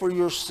Bible for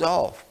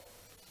yourself?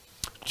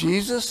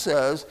 Jesus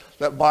says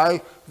that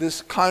by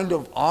this kind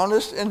of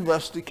honest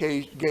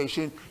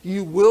investigation,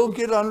 you will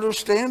get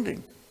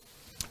understanding.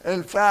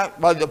 In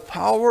fact, by the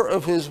power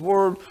of his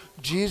word,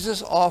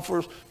 Jesus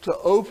offers to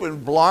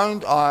open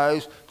blind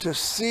eyes to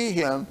see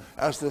him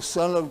as the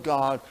Son of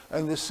God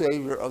and the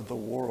Savior of the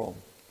world.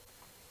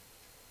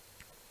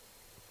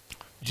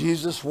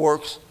 Jesus'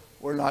 works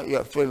were not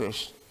yet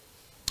finished.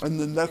 In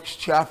the next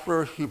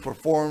chapter, he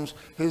performs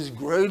his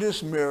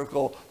greatest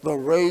miracle, the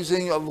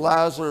raising of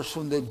Lazarus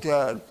from the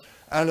dead,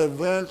 an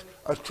event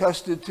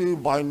attested to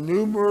by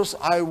numerous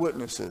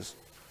eyewitnesses.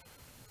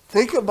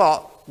 Think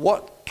about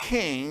what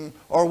king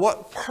or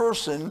what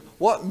person,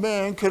 what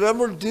man could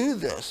ever do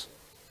this.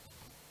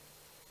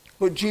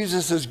 But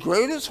Jesus'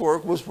 greatest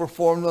work was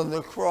performed on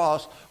the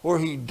cross, where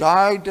he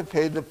died to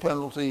pay the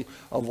penalty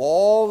of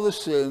all the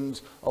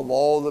sins of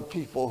all the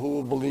people who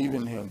will believe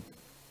in him.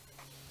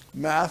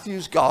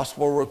 Matthew's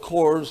gospel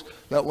records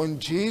that when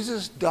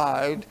Jesus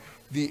died,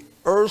 the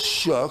earth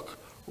shook,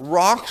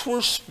 rocks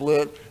were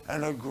split,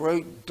 and a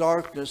great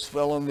darkness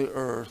fell on the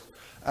earth.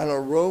 And a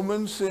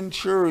Roman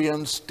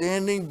centurion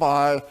standing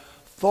by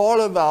thought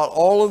about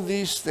all of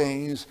these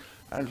things,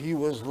 and he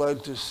was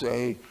led to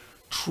say,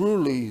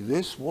 "Truly,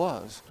 this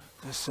was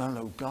the Son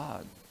of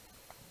God."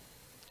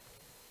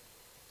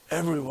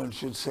 Everyone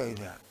should say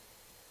that.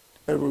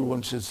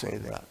 Everyone should say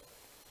that.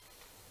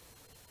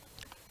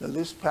 Now,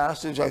 this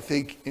passage, I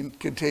think,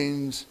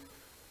 contains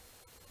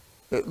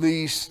at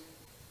least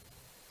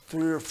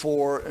 3 or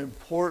 4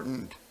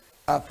 important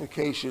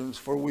applications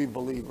for we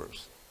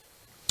believers.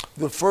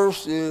 The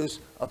first is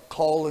a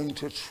calling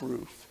to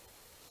truth.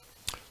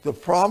 The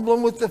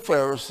problem with the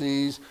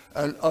Pharisees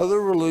and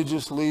other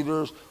religious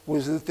leaders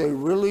was that they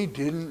really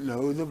didn't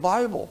know the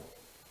Bible.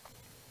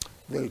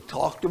 They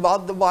talked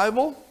about the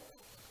Bible.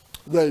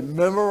 They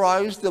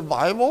memorized the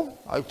Bible.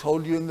 I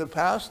told you in the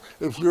past,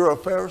 if you're a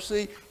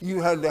Pharisee,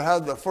 you had to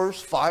have the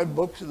first 5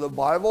 books of the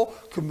Bible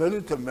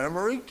committed to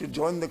memory to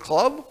join the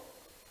club.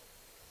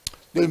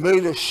 They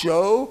made a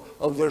show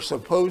of their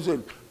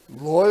supposed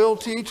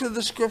loyalty to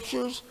the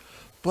scriptures,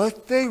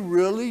 but they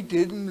really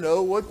didn't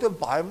know what the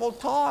Bible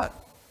taught.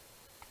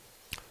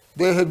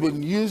 They had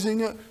been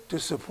using it to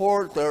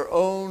support their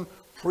own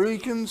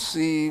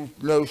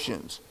preconceived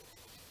notions.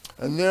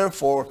 And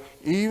therefore,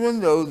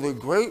 even though the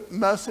great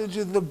message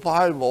of the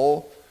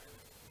Bible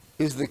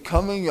is the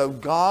coming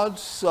of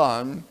God's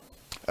Son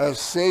as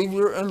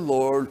Savior and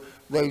Lord,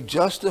 they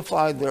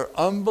justified their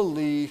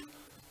unbelief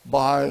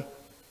by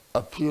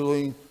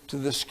appealing to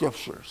the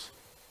scriptures.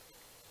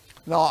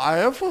 Now, I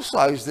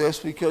emphasize this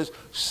because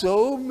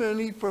so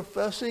many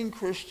professing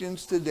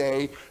Christians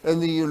today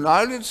in the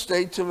United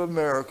States of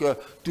America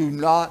do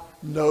not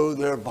know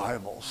their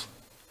Bibles.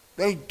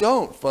 They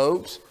don't,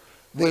 folks.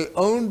 They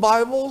own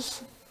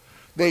Bibles.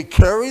 They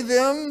carry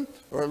them,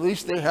 or at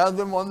least they have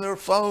them on their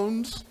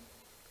phones,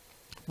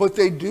 but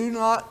they do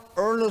not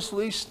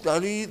earnestly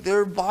study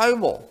their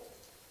Bible.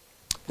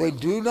 They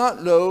do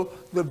not know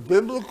the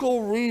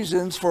biblical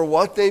reasons for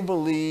what they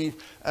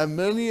believe, and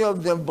many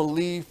of them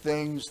believe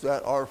things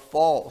that are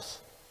false.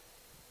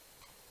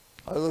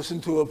 I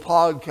listened to a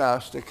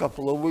podcast a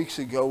couple of weeks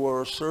ago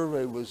where a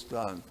survey was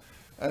done,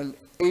 and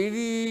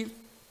 82%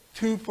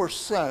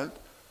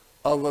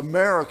 of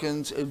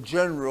Americans in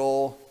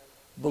general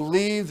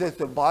believe that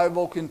the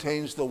Bible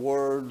contains the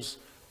words,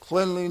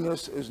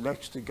 cleanliness is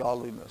next to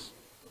godliness.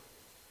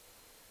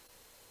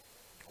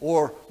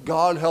 Or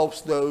God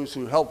helps those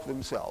who help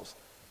themselves.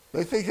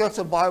 They think that's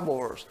a Bible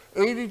verse.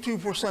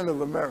 82%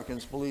 of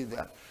Americans believe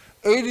that.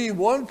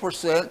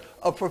 81%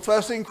 of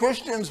professing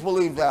Christians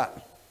believe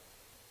that.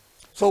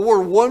 So we're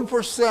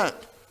 1%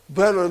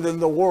 better than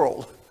the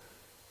world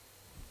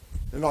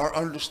in our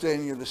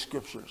understanding of the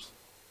scriptures.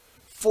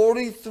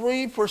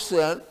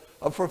 43%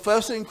 of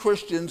professing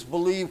Christians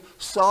believe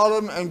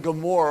Sodom and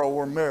Gomorrah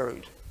were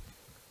married.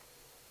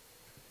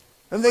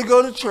 And they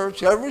go to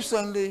church every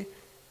Sunday,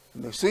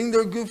 and they sing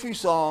their goofy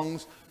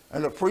songs,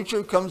 and the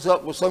preacher comes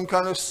up with some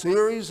kind of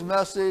serious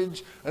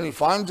message, and he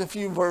finds a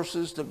few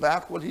verses to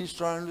back what he's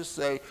trying to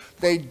say.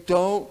 They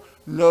don't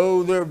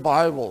know their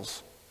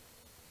Bibles.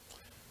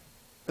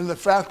 And the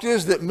fact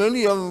is that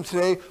many of them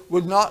today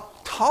would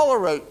not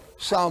tolerate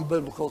sound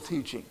biblical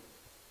teaching.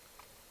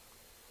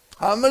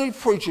 How many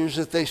preachers,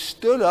 if they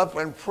stood up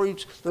and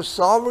preached the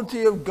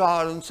sovereignty of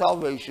God and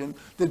salvation,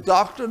 the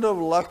doctrine of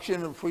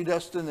election and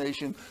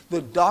predestination,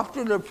 the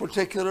doctrine of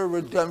particular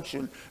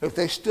redemption, if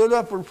they stood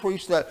up and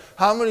preached that,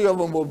 how many of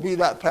them will be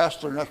that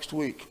pastor next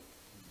week?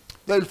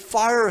 They'd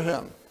fire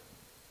him.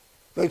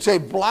 They'd say,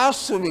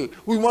 blasphemy,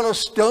 we want to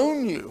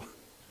stone you.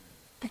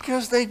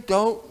 Because they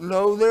don't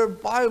know their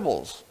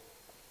Bibles.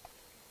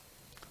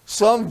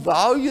 Some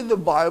value the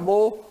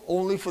Bible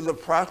only for the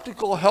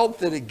practical help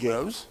that it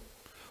gives,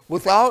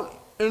 without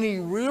any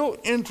real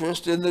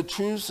interest in the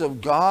truths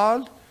of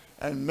God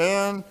and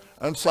man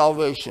and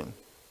salvation.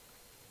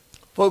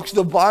 Folks,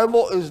 the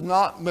Bible is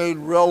not made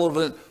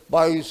relevant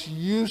by its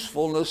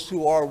usefulness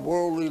to our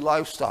worldly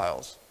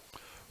lifestyles.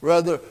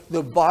 Rather,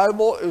 the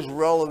Bible is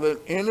relevant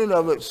in and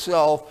of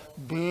itself,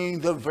 being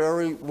the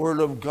very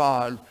Word of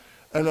God.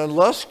 And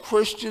unless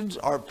Christians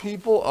are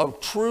people of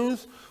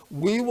truth,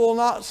 we will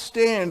not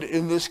stand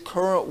in this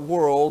current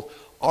world.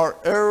 Our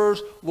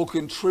errors will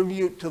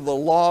contribute to the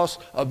loss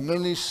of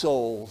many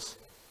souls,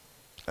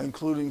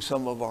 including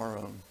some of our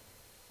own.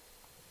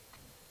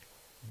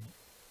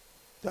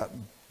 That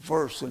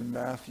verse in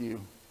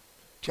Matthew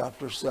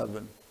chapter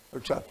 7, or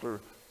chapter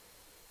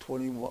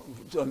 21,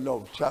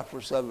 no, chapter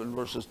 7,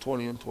 verses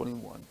 20 and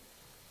 21.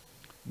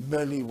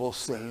 Many will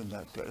say in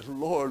that day,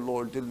 Lord,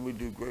 Lord, didn't we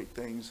do great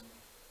things?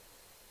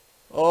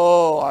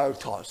 Oh, I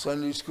taught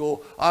Sunday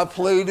school. I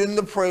played in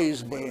the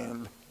praise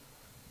band.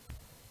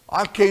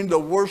 I came to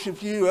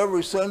worship you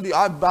every Sunday.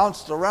 I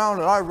bounced around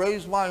and I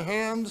raised my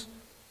hands.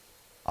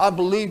 I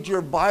believed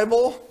your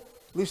Bible.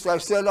 At least I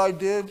said I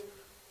did.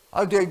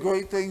 I did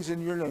great things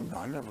in your name. No,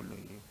 I never knew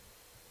you.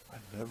 I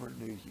never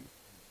knew you.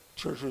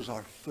 Churches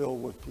are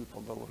filled with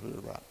people that will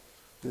hear that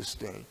this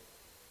day.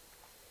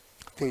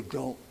 They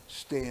don't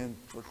stand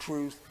for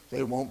truth.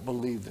 They won't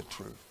believe the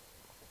truth.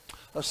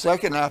 A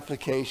second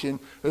application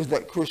is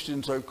that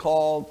Christians are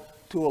called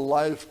to a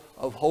life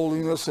of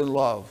holiness and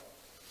love.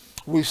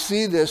 We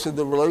see this in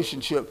the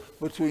relationship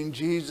between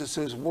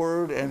Jesus'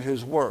 word and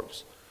his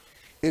works.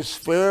 It's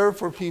fair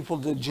for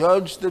people to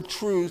judge the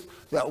truth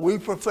that we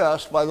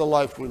profess by the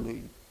life we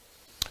lead.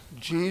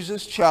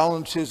 Jesus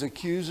challenged his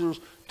accusers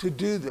to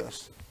do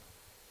this.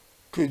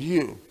 Could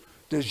you?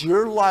 Does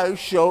your life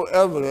show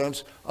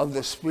evidence of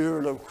the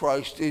Spirit of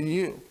Christ in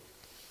you?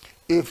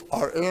 If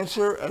our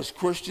answer as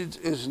Christians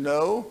is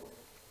no,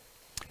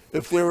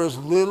 if there is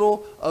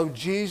little of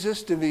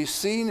Jesus to be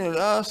seen in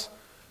us,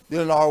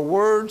 then our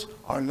words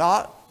are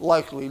not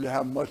likely to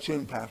have much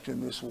impact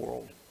in this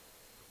world.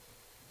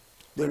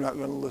 They're not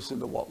going to listen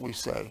to what we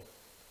say.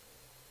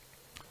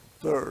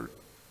 Third,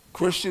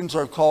 Christians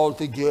are called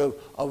to give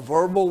a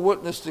verbal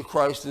witness to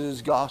Christ and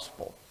his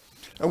gospel.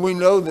 And we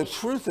know the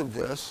truth of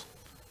this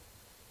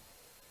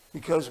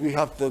because we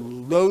have to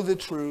know the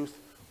truth,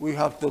 we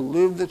have to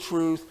live the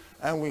truth,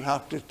 and we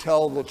have to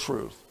tell the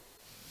truth.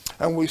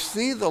 And we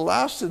see the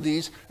last of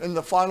these in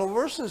the final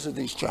verses of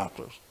these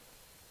chapters.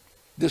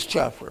 This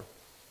chapter,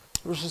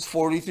 verses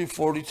 40 through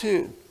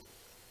 42.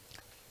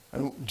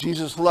 And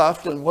Jesus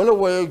left and went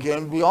away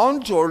again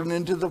beyond Jordan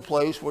into the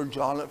place where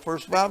John at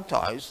first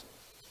baptized,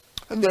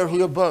 and there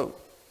he abode.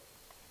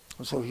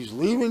 And so he's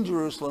leaving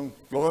Jerusalem,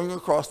 going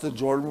across the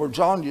Jordan where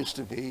John used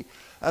to be,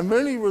 and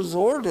many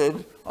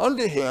resorted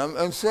unto him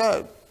and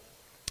said,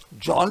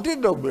 John did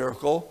no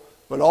miracle,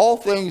 but all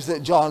things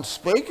that John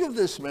spake of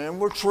this man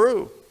were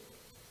true.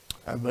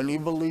 And many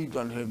believed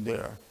on him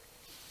there.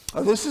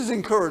 Now, this is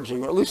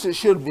encouraging, or at least it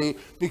should be,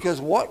 because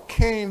what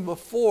came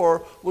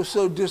before was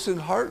so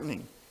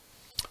disheartening.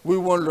 We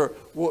wonder,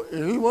 will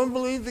anyone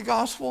believe the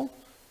gospel?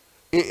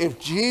 If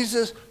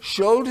Jesus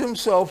showed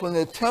himself in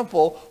the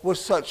temple with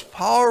such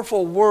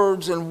powerful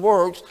words and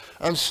works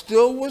and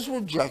still was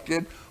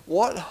rejected,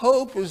 what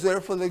hope is there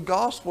for the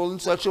gospel in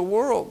such a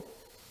world?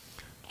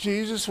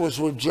 Jesus was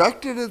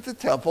rejected at the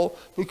temple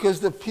because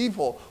the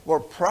people were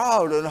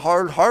proud and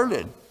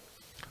hard-hearted.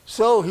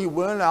 So he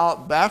went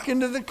out back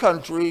into the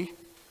country,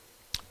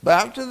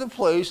 back to the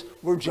place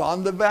where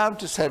John the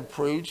Baptist had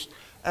preached,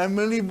 and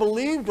many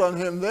believed on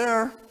him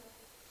there.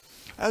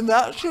 And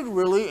that should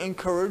really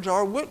encourage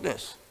our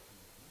witness.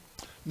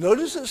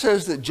 Notice it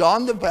says that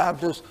John the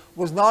Baptist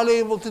was not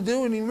able to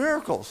do any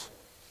miracles.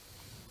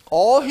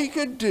 All he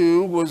could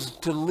do was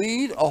to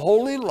lead a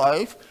holy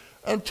life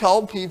and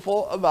tell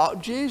people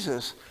about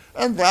Jesus.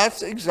 And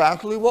that's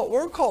exactly what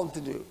we're called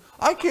to do.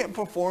 I can't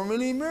perform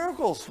any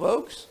miracles,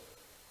 folks.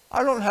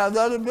 I don't have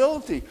that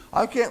ability.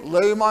 I can't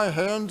lay my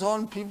hands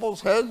on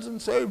people's heads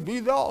and say, be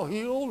thou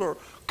healed, or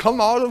come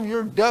out of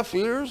your deaf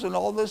ears and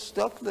all this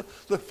stuff that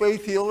the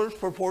faith healers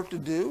purport to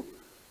do.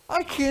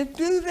 I can't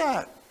do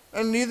that,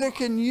 and neither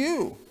can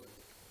you.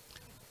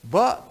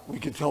 But we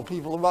can tell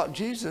people about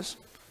Jesus,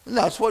 and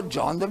that's what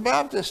John the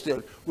Baptist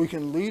did. We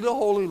can lead a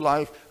holy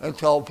life and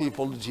tell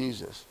people to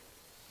Jesus.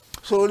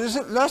 So it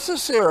isn't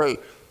necessary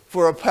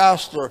for a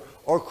pastor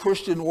or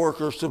Christian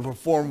workers to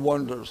perform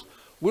wonders.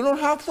 We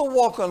don't have to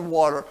walk on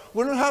water.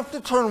 We don't have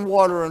to turn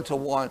water into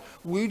wine.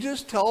 We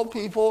just tell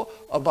people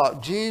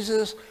about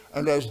Jesus,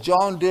 and as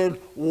John did,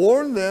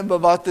 warn them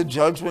about the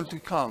judgment to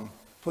come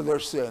for their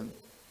sin.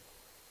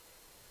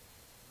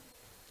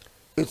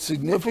 It's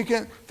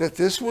significant that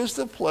this was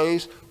the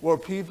place where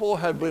people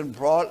had been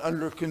brought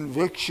under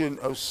conviction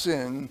of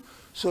sin,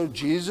 so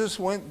Jesus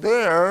went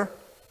there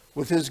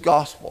with his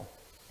gospel.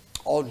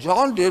 All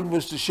John did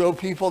was to show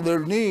people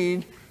their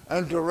need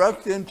and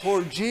direct them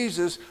toward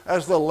Jesus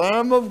as the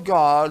Lamb of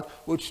God,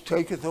 which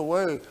taketh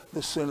away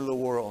the sin of the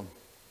world.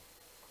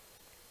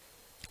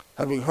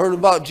 Having heard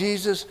about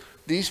Jesus,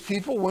 these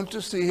people went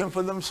to see him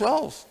for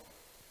themselves.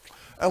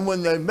 And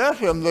when they met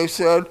him, they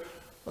said,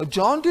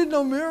 John did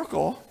no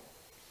miracle,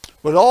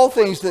 but all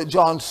things that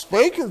John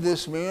spake of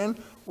this man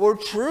were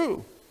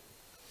true.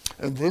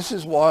 And this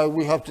is why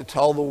we have to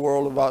tell the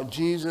world about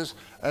Jesus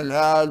and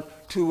add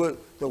to it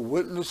the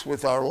witness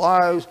with our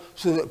lives,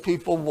 so that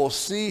people will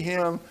see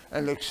him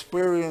and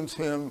experience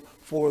him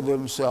for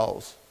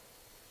themselves.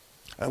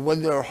 And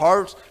when their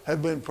hearts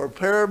have been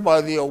prepared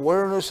by the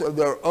awareness of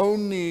their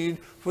own need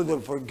for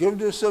the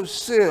forgiveness of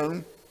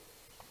sin,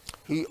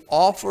 he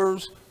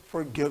offers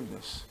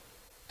forgiveness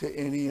to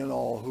any and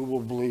all who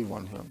will believe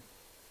on him.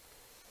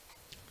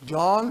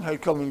 John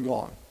had come and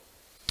gone,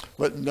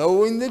 but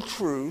knowing the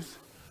truth,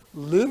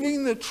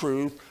 living the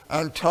truth,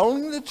 and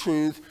telling the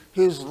truth,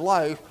 his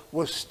life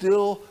was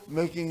still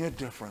making a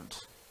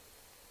difference.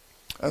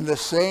 And the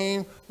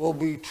same will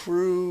be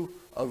true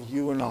of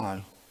you and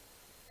I.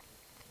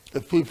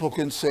 If people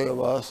can say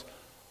of us,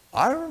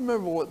 I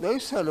remember what they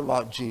said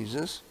about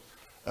Jesus,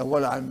 and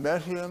when I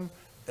met him,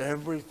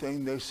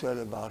 everything they said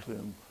about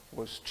him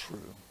was true.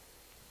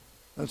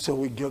 And so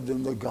we give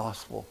them the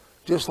gospel,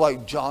 just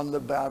like John the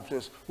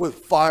Baptist, with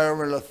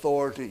fire and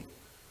authority.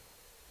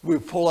 We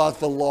pull out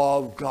the law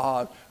of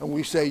God and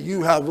we say,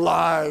 you have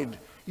lied,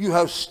 you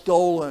have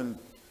stolen,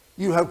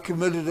 you have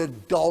committed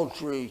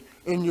adultery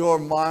in your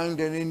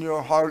mind and in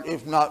your heart,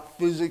 if not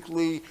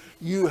physically,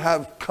 you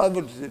have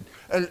coveted.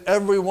 And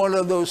every one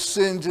of those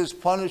sins is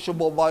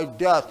punishable by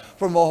death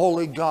from a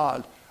holy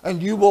God.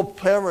 And you will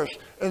perish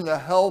in the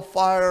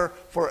hellfire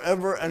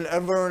forever and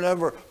ever and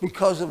ever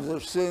because of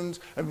their sins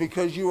and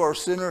because you are a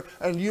sinner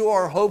and you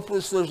are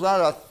hopeless. There's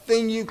not a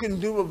thing you can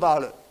do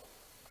about it.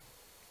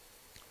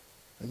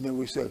 And then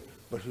we say,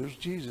 but here's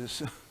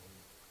Jesus.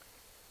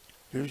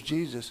 Here's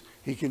Jesus.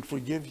 He can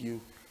forgive you.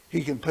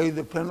 He can pay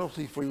the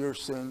penalty for your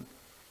sin.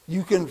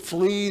 You can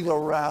flee the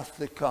wrath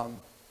to come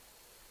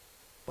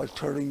by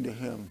turning to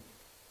him,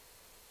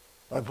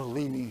 by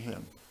believing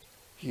him.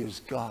 He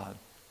is God.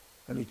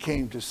 And he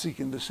came to seek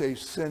and to save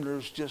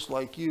sinners just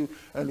like you.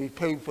 And he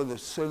paid for the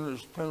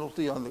sinner's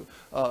penalty on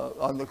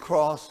the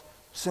cross.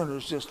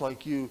 Sinners just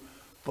like you.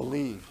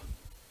 Believe.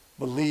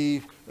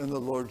 Believe in the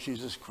Lord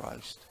Jesus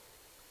Christ,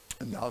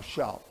 and thou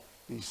shalt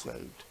be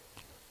saved.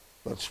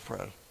 Let's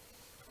pray.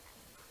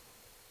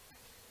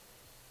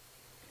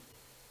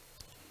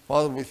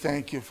 Father, we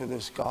thank you for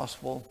this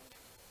gospel.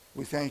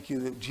 We thank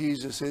you that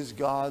Jesus is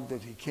God,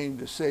 that he came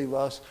to save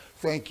us.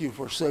 Thank you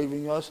for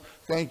saving us.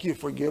 Thank you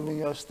for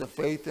giving us the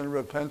faith and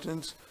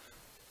repentance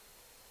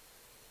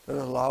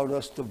that allowed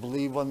us to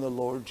believe on the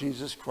Lord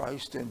Jesus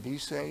Christ and be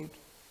saved.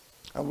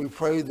 And we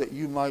pray that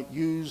you might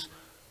use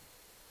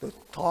the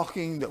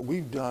talking that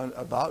we've done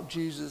about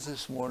Jesus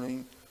this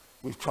morning.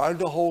 We've tried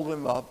to hold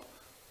him up.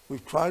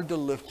 We've tried to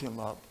lift him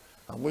up.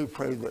 And we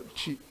pray that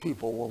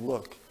people will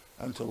look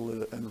and to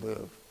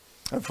live.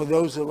 And for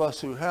those of us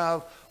who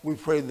have, we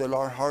pray that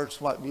our hearts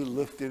might be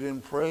lifted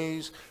in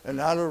praise and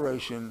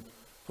adoration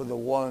for the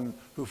one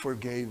who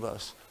forgave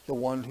us, the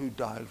one who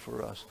died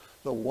for us,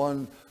 the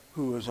one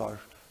who is our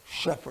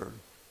shepherd,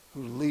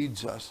 who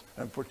leads us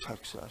and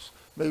protects us.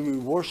 May we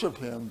worship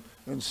him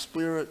in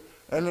spirit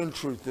and in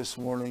truth this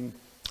morning.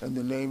 In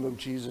the name of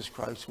Jesus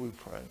Christ we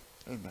pray.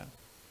 Amen.